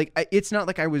but like it's not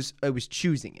like I was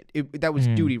choosing it. That was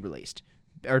duty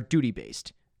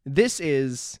based. This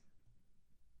is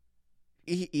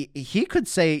he could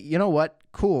say, you know what?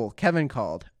 Cool. Kevin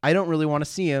called. I don't really want to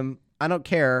see him. I don't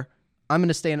care. I'm going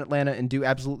to stay in Atlanta and do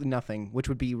absolutely nothing, which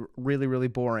would be really, really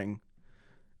boring.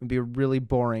 It would be a really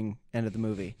boring end of the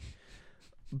movie.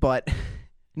 But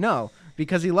no,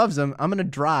 because he loves him, I'm going to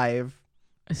drive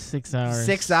 6 hours.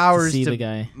 6 hours to see to the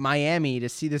guy. Miami to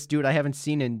see this dude I haven't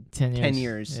seen in 10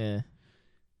 years. Yeah.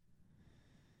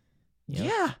 Yep.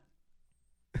 Yeah.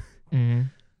 Mm-hmm.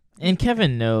 And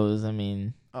Kevin knows, I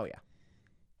mean. Oh, yeah.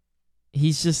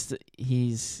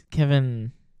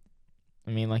 Kevin,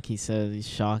 I mean, like he said, he's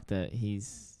shocked that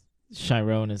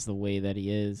Chiron is the way that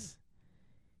he is.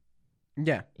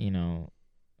 Yeah. You know,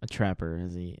 a trapper,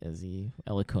 as he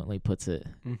eloquently puts it.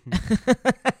 Mm-hmm.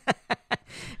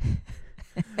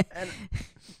 And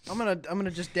I'm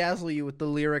gonna just dazzle you with the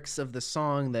lyrics of the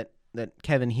song that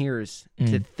Kevin hears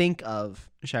to think of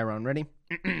Chiron. Ready?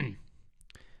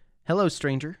 Hello,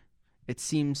 stranger. It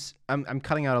seems I'm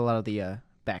cutting out a lot of the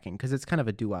backing because it's kind of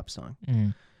a doo-wop song.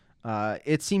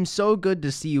 It seems so good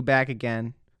to see you back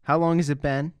again. How long has it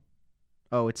been?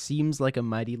 Oh, it seems like a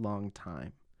mighty long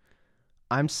time.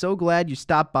 I'm so glad you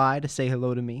stopped by to say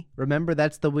hello to me. Remember,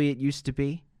 that's the way it used to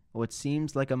be. Oh, it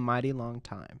seems like a mighty long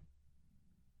time.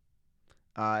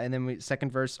 And then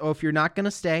second verse. Oh, if you're not going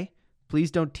to stay, please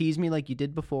don't tease me like you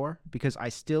did before, because I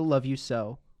still love you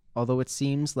so, although it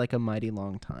seems like a mighty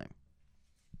long time.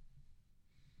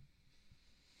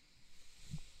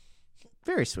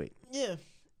 Very sweet. Yeah.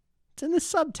 It's in the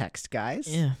subtext, guys.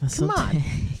 Yeah. Come on.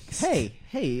 Hey,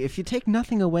 if you take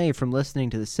nothing away from listening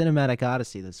to the Cinematic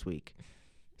Odyssey this week,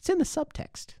 it's in the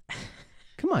subtext.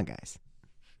 Come on, guys.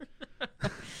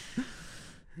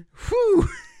 Whew.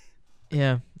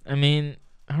 Yeah. I mean,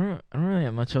 I don't really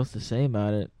have much else to say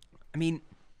about it. I mean,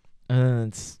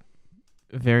 it's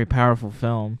a very powerful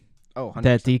film. Oh, 100%.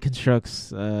 That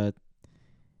deconstructs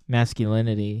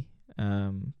masculinity,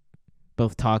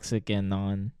 both toxic and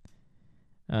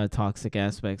non-toxic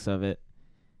aspects of it,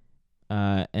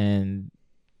 and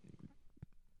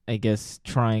I guess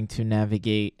trying to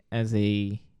navigate as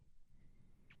a.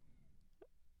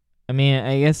 I mean,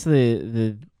 I guess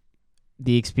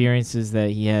the experiences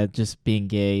that he had just being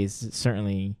gay is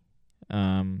certainly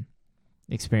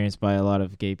experienced by a lot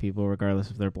of gay people,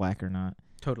 regardless if they're black or not.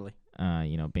 Totally.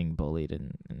 Being bullied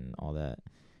and all that.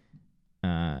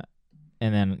 And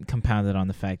then compounded on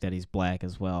the fact that he's black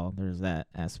as well. There's that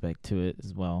aspect to it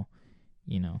as well,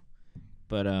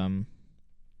 But,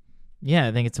 yeah,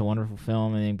 I think it's a wonderful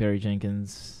film. I think Barry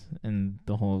Jenkins and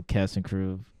the whole cast and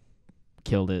crew have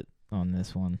killed it on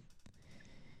this one.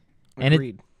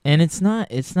 Agreed. And it's not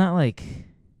like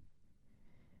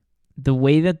the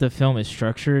way that the film is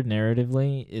structured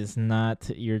narratively is not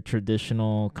your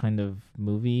traditional kind of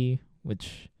movie,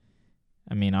 which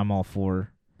I mean, I'm all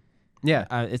for. Yeah.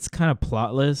 It's kind of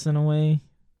plotless in a way.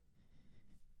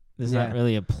 There's not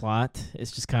really a plot.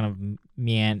 It's just kind of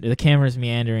the camera's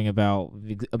meandering about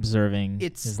observing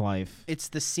his life. It's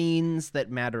the scenes that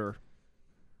matter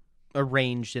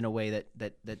arranged in a way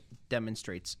that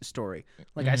demonstrates story.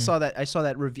 Like I saw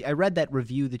that review. I read that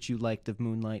review that you liked of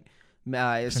Moonlight.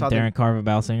 I saw Darren Carver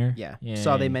Bowsinger. Yeah.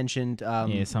 Saw they mentioned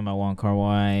something about Wong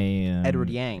Kar-wai. Edward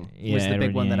Yang was the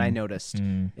big one that I noticed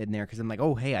in there because I'm like,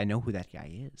 oh hey, I know who that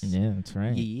guy is. Yeah, that's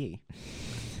right. Yee.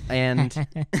 And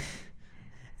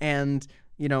and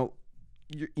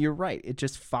you're right. It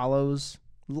just follows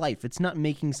life. It's not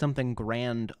making something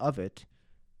grand of it,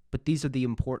 but these are the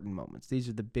important moments. These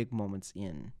are the big moments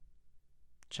in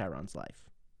Chiron's life.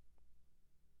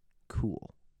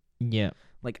 Cool. Yeah.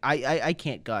 Like, I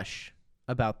can't gush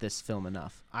about this film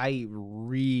enough. I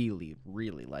really,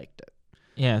 really liked it.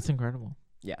 Yeah, it's incredible.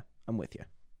 Yeah, I'm with you.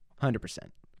 100%.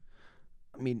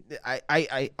 I mean,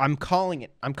 I'm calling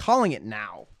it. I'm calling it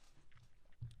now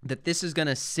that this is going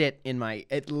to sit in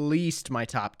at least my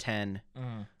top 10.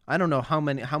 I don't know what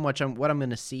I'm going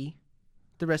to see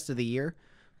the rest of the year,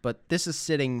 but this is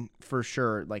sitting for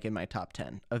sure like in my top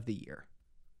 10 of the year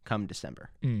come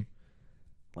December.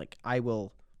 Like, I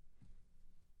would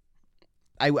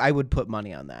put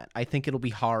money on that. I think it'll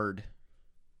be hard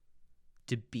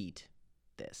to beat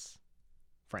this,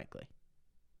 frankly.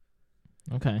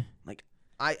 Okay. Like,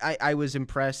 I was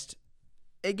impressed.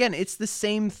 Again, it's the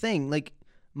same thing. Like,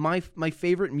 my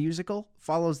favorite musical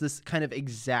follows this kind of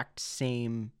exact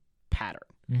same pattern.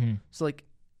 Mm-hmm. So, like,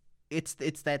 it's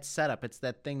that setup. It's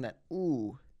that thing that,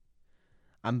 ooh,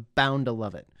 I'm bound to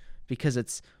love it because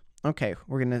it's, okay,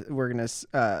 we're gonna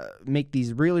make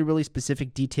these really, really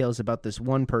specific details about this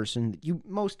one person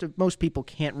that most people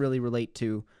can't really relate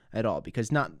to at all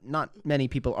because not many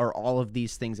people are all of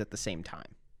these things at the same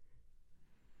time.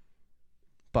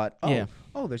 But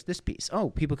there's this piece. Oh,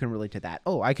 people can relate to that.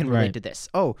 Oh, I can relate to this.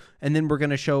 Oh, and then we're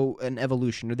gonna show an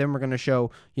evolution, or then we're gonna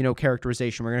show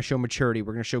characterization. We're gonna show maturity.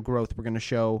 We're gonna show growth. We're gonna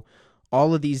show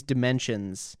all of these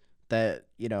dimensions that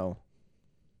we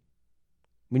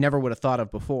never would have thought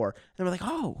of before. And we're like,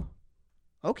 oh,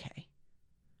 okay.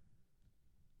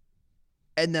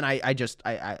 And then I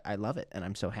love it, and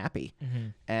I'm so happy. Mm-hmm.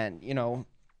 And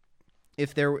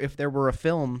if there were a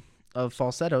film of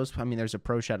falsettos, I mean, there's a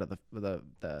pro shot of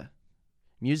the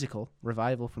musical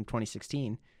revival from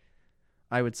 2016.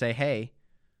 I would say, hey,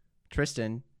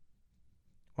 Tristen,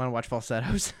 want to watch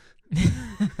falsettos?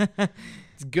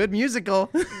 It's a good musical.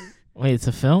 Wait, it's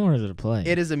a film or is it a play?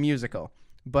 It is a musical.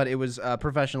 But it was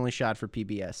professionally shot for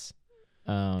PBS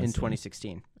in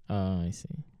 2016. Oh, I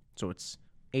see. So it's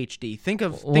HD. Think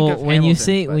of when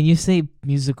Hamilton, when you say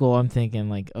musical, I'm thinking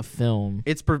like a film.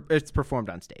 It's performed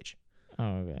on stage. Oh,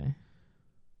 okay.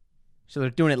 So they're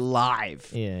doing it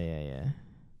live. Yeah.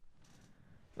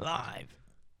 Live.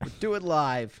 Do it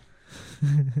live.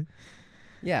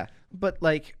 Yeah, but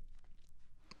like,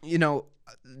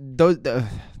 those.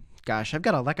 Gosh, I've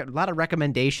got a lot of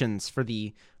recommendations for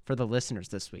the listeners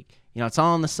this week. It's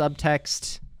all in the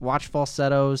subtext. Watch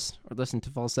falsettos or listen to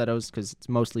falsettos because it's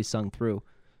mostly sung through.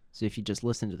 So if you just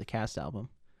listen to the cast album,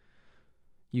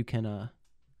 you can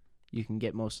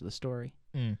get most of the story.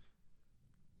 I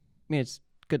mean, it's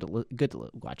good to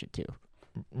watch it too.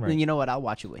 Right. And you know what? I'll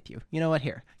watch it with you. You know what?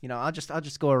 Here. I'll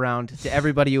just go around to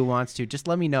everybody who wants to. Just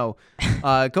let me know.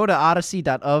 Go to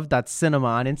odyssey.of.cinema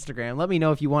on Instagram. Let me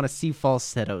know if you want to see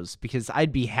falsettos because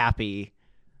I'd be happy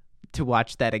to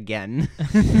watch that again.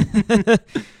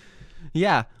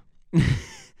 Yeah.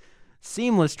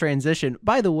 Seamless transition.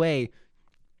 By the way,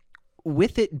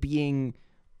 with it being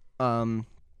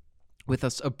with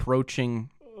us approaching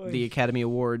the Academy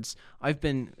Awards, I've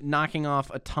been knocking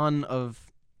off a ton of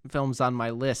films on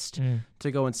my list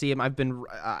to go and see them. I've been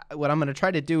what I'm going to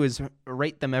try to do is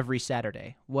rate them every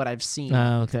Saturday. What I've seen.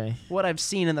 Okay. What I've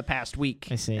seen in the past week.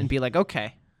 I see. And be like,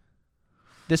 okay,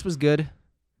 this was good.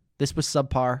 This was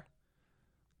subpar.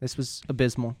 This was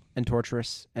abysmal and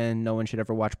torturous, and no one should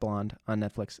ever watch Blonde on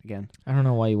Netflix again. I don't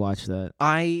know why you watched that.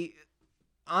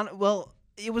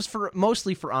 It was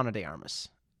mostly for Ana de Armas.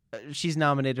 She's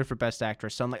nominated for Best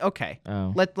Actress, so I'm like, okay,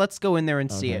 let's go in there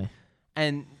and see it.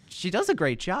 And she does a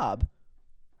great job.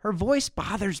 Her voice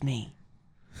bothers me.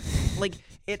 Like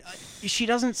she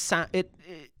doesn't sound it.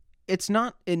 It's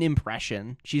not an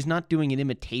impression. She's not doing an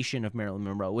imitation of Marilyn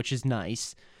Monroe, which is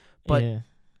nice, but. Yeah.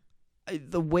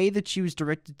 The way that she was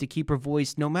directed to keep her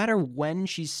voice, no matter when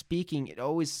she's speaking, it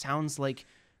always sounds like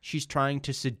she's trying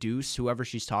to seduce whoever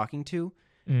she's talking to.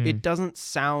 It doesn't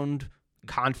sound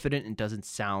confident. It doesn't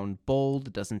sound bold.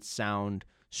 It doesn't sound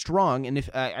strong. And if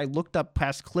I looked up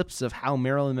past clips of how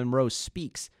Marilyn Monroe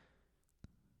speaks,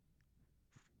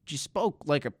 spoke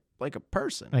like a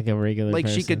person, like a regular like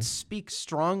person. she could speak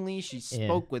strongly. She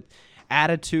spoke with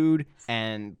attitude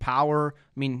and power.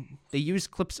 I mean, they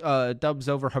used dubs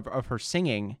over of her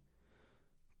singing.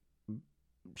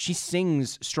 She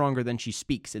sings stronger than she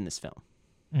speaks in this film.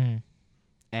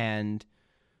 And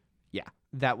yeah,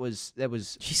 that was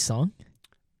she sung.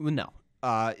 Well, no,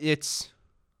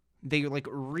 they like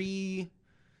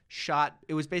shot.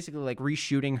 It was basically like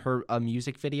reshooting her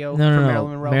music video for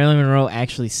Marilyn Monroe. Marilyn Monroe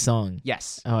actually sung.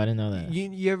 Yes. Oh, I didn't know that.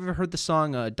 You ever heard the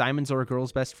song "Diamonds Are a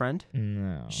Girl's Best Friend"?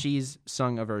 No. She's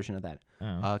sung a version of that. Oh.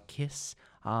 A kiss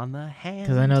on the hand.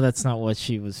 Because I know that's not what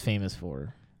she was famous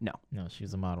for. No, she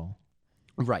was a model.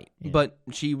 Right, but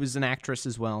she was an actress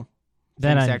as well.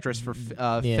 That actress for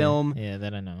film. Yeah,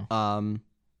 that I know.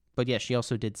 But yeah, she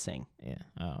also did sing. Yeah.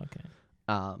 Oh, okay.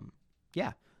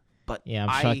 Yeah. But yeah,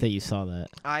 I'm shocked that you saw that.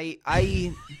 I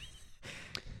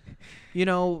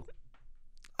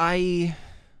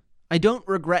I don't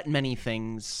regret many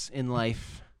things in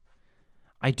life.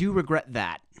 I do regret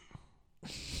that.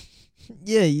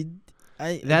 Yeah,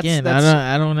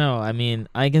 I don't know. I mean,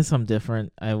 I guess I'm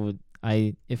different.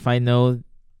 If I know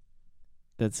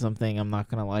that's something I'm not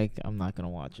gonna like, I'm not gonna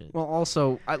watch it. Well,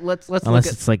 also, let's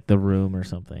unless it's like The Room or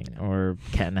something, or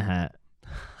Cat in a Hat.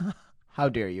 How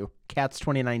dare you? Cats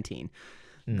 2019.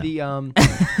 No.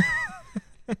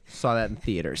 Saw that in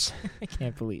theaters. I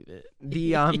can't believe it.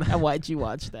 Why'd you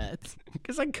watch that?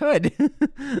 Because I could.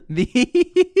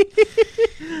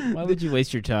 Why would you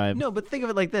waste your time? No, but think of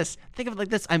it like this.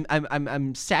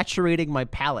 I'm saturating my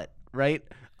palate, right?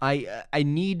 I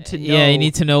need to know. Yeah, you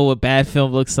need to know what bad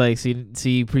film looks like, so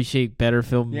you appreciate better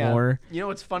film more. You know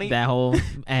what's funny? That whole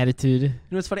attitude. You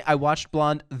know what's funny? I watched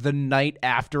Blonde the night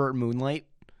after Moonlight.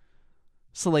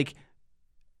 So like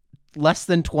less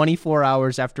than 24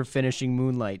 hours after finishing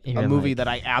Moonlight, a movie that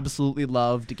I absolutely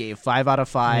loved, gave 5 out of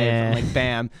 5, and like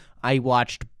bam, I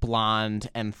watched Blonde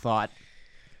and thought,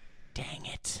 dang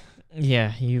it.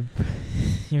 Yeah, you're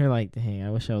like, dang,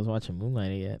 I wish I was watching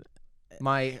Moonlight again.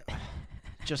 My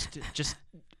just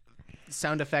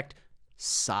sound effect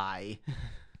sigh.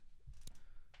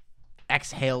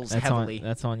 Exhales heavily.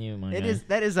 That's on you, my guy.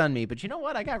 That is on me, but you know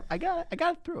what? I got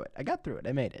through it.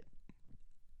 I made it.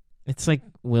 It's like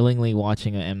willingly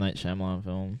watching an M. Night Shyamalan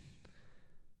film.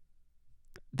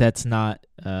 That's not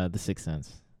The Sixth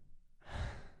Sense.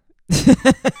 I'm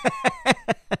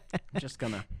just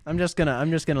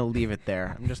gonna leave it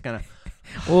there. I'm just gonna.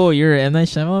 Oh, you're an M. Night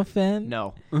Shyamalan fan?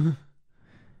 No. Okay,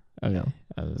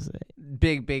 I was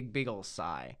big old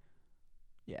sigh.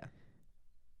 Yeah.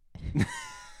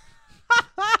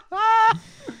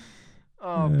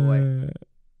 Oh boy.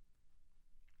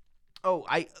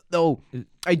 I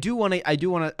do want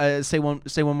to say one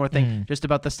more thing just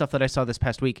about the stuff that I saw this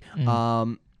past week.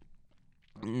 That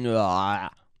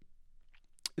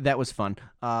was fun.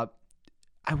 I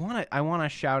want to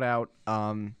shout out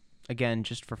again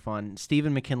just for fun,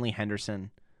 Stephen McKinley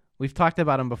Henderson. We've talked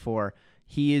about him before.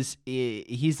 He's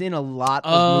in a lot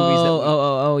of movies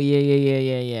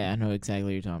that yeah. I know exactly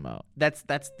what you're talking about. That's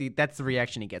the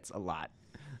reaction he gets a lot.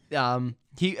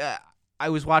 I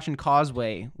was watching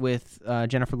Causeway with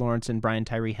Jennifer Lawrence and Brian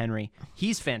Tyree Henry.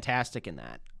 He's fantastic in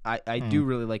that. I do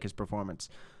really like his performance.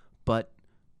 But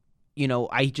you know,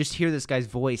 I just hear this guy's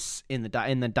voice in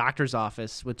the doctor's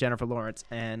office with Jennifer Lawrence,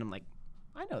 and I'm like,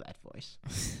 I know that voice.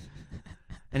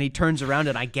 And he turns around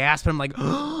and I gasp and I'm like,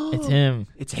 oh,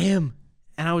 it's him.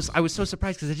 And I was so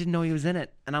surprised because I didn't know he was in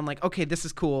it. And I'm like, okay, this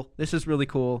is cool. This is really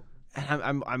cool.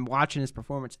 And I'm watching his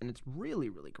performance, and it's really,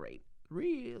 really great.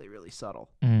 Really, really subtle,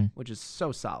 which is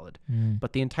so solid.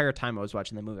 But the entire time I was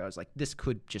watching the movie, I was like, this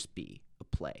could just be a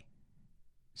play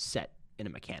set in a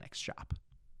mechanic's shop.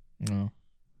 No.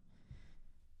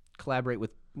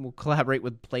 We'll collaborate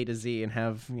with Play to Z and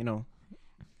have,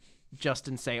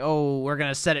 Justin say, oh, we're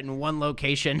going to set it in one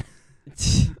location.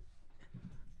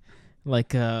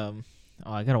 Like, I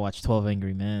got to watch 12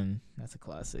 Angry Men. That's a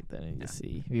classic that I need to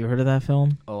see. Have you heard of that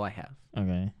film? Oh, I have.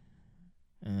 Okay.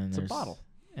 And then it's a bottle.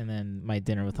 And then My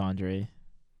Dinner with Andre.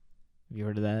 Have you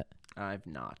heard of that? I've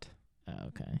not. Oh,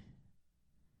 okay.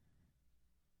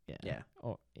 Yeah.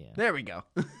 Oh, yeah. There we go.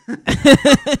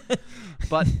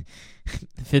 But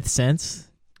The Fifth Sense?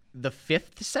 The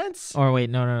Fifth Sense? Or wait,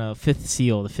 no. Fifth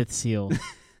Seal. The Fifth Seal.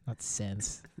 Not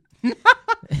Sense.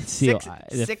 Seal.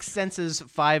 Six Senses,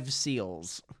 5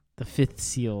 Seals. The Fifth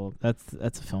Seal. That's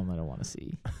a film that I want to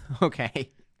see. Okay.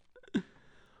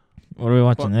 What are we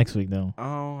watching next week, though?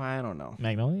 Oh, I don't know.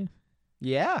 Magnolia?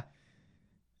 Yeah.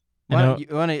 You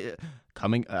want to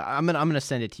coming? I'm gonna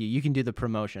send it to you. You can do the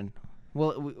promotion.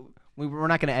 We'll We're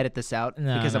not going to edit this out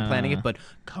because I'm planning it, but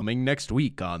coming next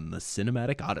week on the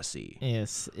Cinematic Odyssey.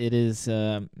 Yes, it is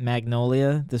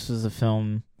Magnolia. This was a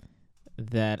film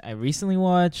that I recently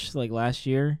watched, like last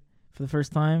year for the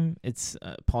first time. It's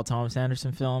a Paul Thomas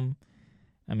Anderson film.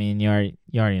 I mean, you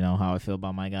already know how I feel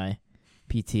about my guy,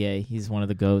 PTA. He's one of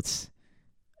the GOATs.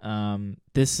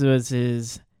 This was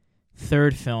his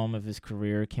third film of his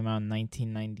career. It came out in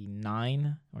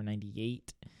 1999 or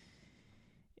 98.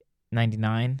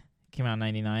 99. Came out in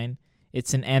 99.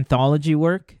 It's an anthology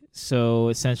work, so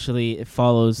essentially it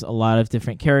follows a lot of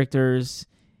different characters.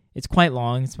 It's quite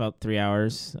long. It's about 3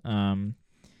 hours. And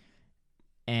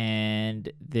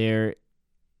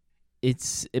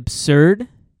it's absurd.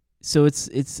 So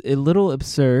it's a little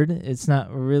absurd. It's not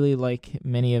really like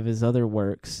many of his other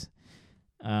works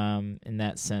in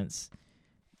that sense.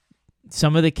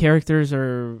 Some of the characters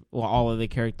all of the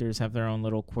characters have their own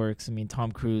little quirks. I mean,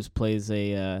 Tom Cruise plays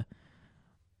a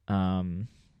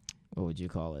what would you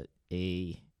call it?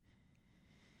 A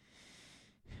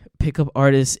pickup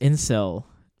artist incel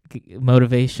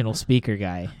motivational speaker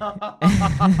guy.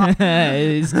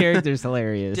 His character's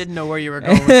hilarious. Didn't know where you were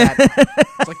going with that.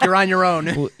 It's like you're on your own.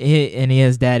 And he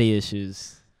has daddy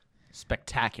issues.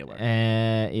 Spectacular.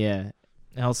 Yeah.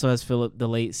 It also has the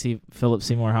late Philip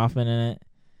Seymour Hoffman in it.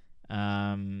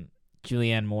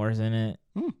 Julianne Moore's in it.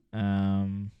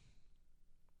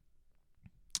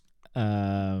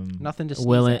 Nothing to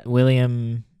sneeze at.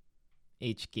 William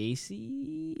H.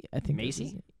 Gacy, I think.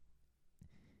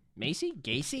 Macy?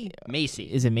 Gacy? Macy.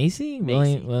 Is it Macy?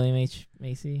 Macy. William H.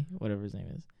 Macy? Whatever his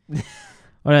name is.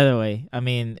 But either way, I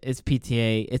mean, it's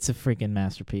PTA. It's a freaking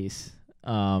masterpiece.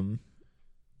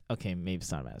 Okay, maybe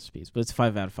it's not a masterpiece, but it's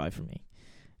 5 out of 5 for me.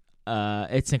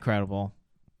 It's incredible.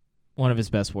 One of his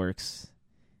best works.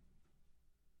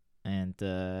 And,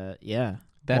 yeah.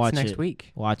 That's next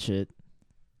week. Watch it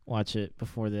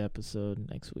before the episode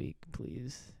next week,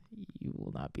 please. You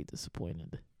will not be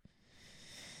disappointed.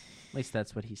 At least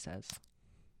that's what he says.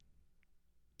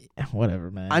 Whatever,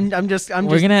 man. We're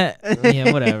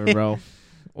whatever, bro.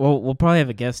 We'll probably have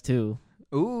a guest too.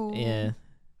 Ooh. Yeah.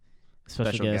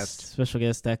 Special guest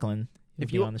Declan.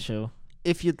 If you on the show.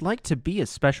 If you'd like to be a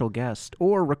special guest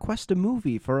or request a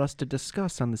movie for us to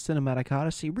discuss on the Cinematic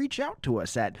Odyssey, reach out to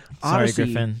us at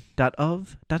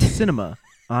odyssey.of.cinema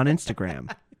on Instagram.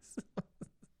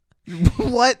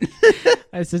 What?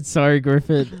 I said sorry,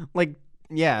 Griffin. Like,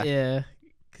 yeah. Yeah.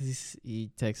 Because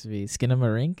he texted me, skin him a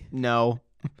rink? No.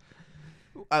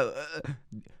 I'll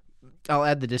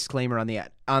add the disclaimer on the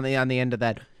end of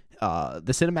that.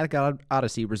 The Cinematic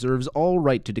Odyssey reserves all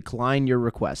right to decline your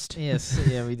request. Yes,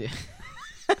 yeah, we do.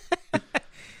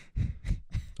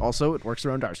 Also, it works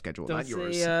around our schedule, not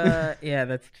yours.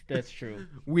 Yeah, that's true.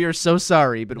 We are so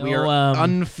sorry, but we are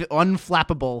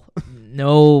unflappable.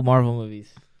 No Marvel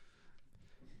movies.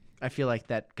 I feel like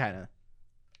that kind of...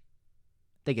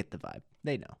 They get the vibe.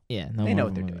 They know. Yeah, no They Marvel know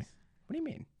what they're movies. doing. What do you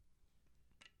mean?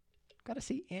 Gotta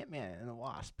see Ant-Man and the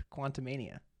Wasp,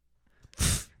 Quantumania.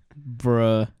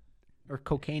 Bruh. Or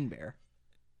Cocaine Bear.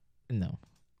 No.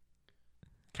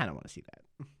 Kind of want to see that.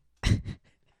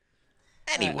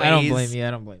 Anyways. I don't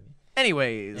blame you.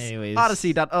 Anyways.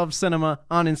 Odyssey.ofcinema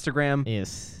on Instagram.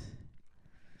 Yes.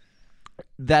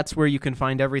 That's where you can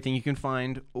find everything. You can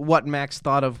find what Max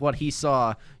thought of what he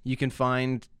saw. You can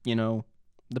find, the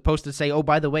post to say, oh,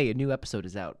 by the way, a new episode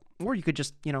is out. Or you could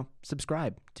just,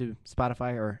 subscribe to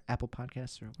Spotify or Apple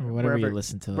Podcasts or whatever you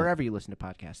listen to. Wherever you listen to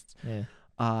podcasts. Yeah.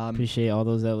 Appreciate all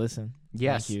those that listen.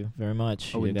 Yes. Thank you very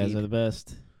much. Oh, you guys are the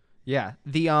best. Yeah.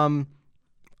 You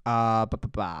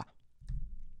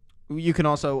can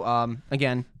also,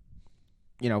 again,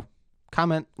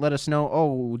 comment, let us know,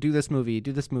 oh, do this movie.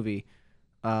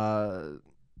 And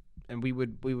we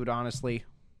would honestly,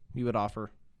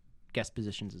 offer guest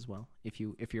positions as well if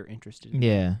you're interested.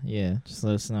 Yeah. Just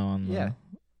let us know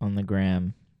on the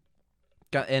gram.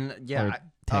 And or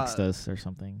text us or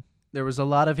something. There was a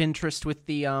lot of interest with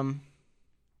the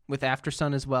with After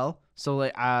Sun as well. So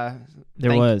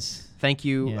thank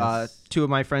you, yes. Two of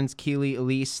my friends, Keely,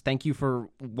 Elise. Thank you for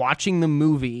watching the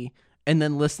movie and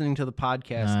then listening to the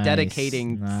podcast,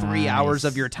 dedicating 3 hours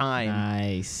of your time.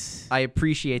 Nice. I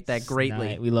appreciate that greatly.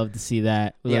 Nice. We love to see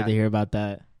that. We love to hear about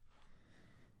that.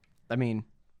 I mean,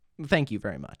 thank you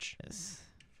very much. Yes.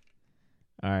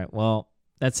 All right. Well,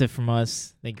 that's it from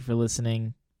us. Thank you for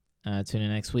listening. Tune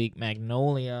in next week.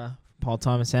 Magnolia, Paul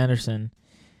Thomas Anderson.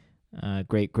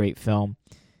 Great film.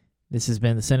 This has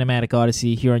been the Cinematic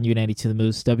Odyssey here on U92 The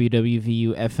Moose,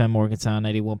 WWVU FM Morgantown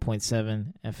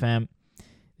 91.7 FM.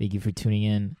 Thank you for tuning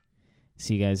in.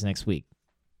 See you guys next week.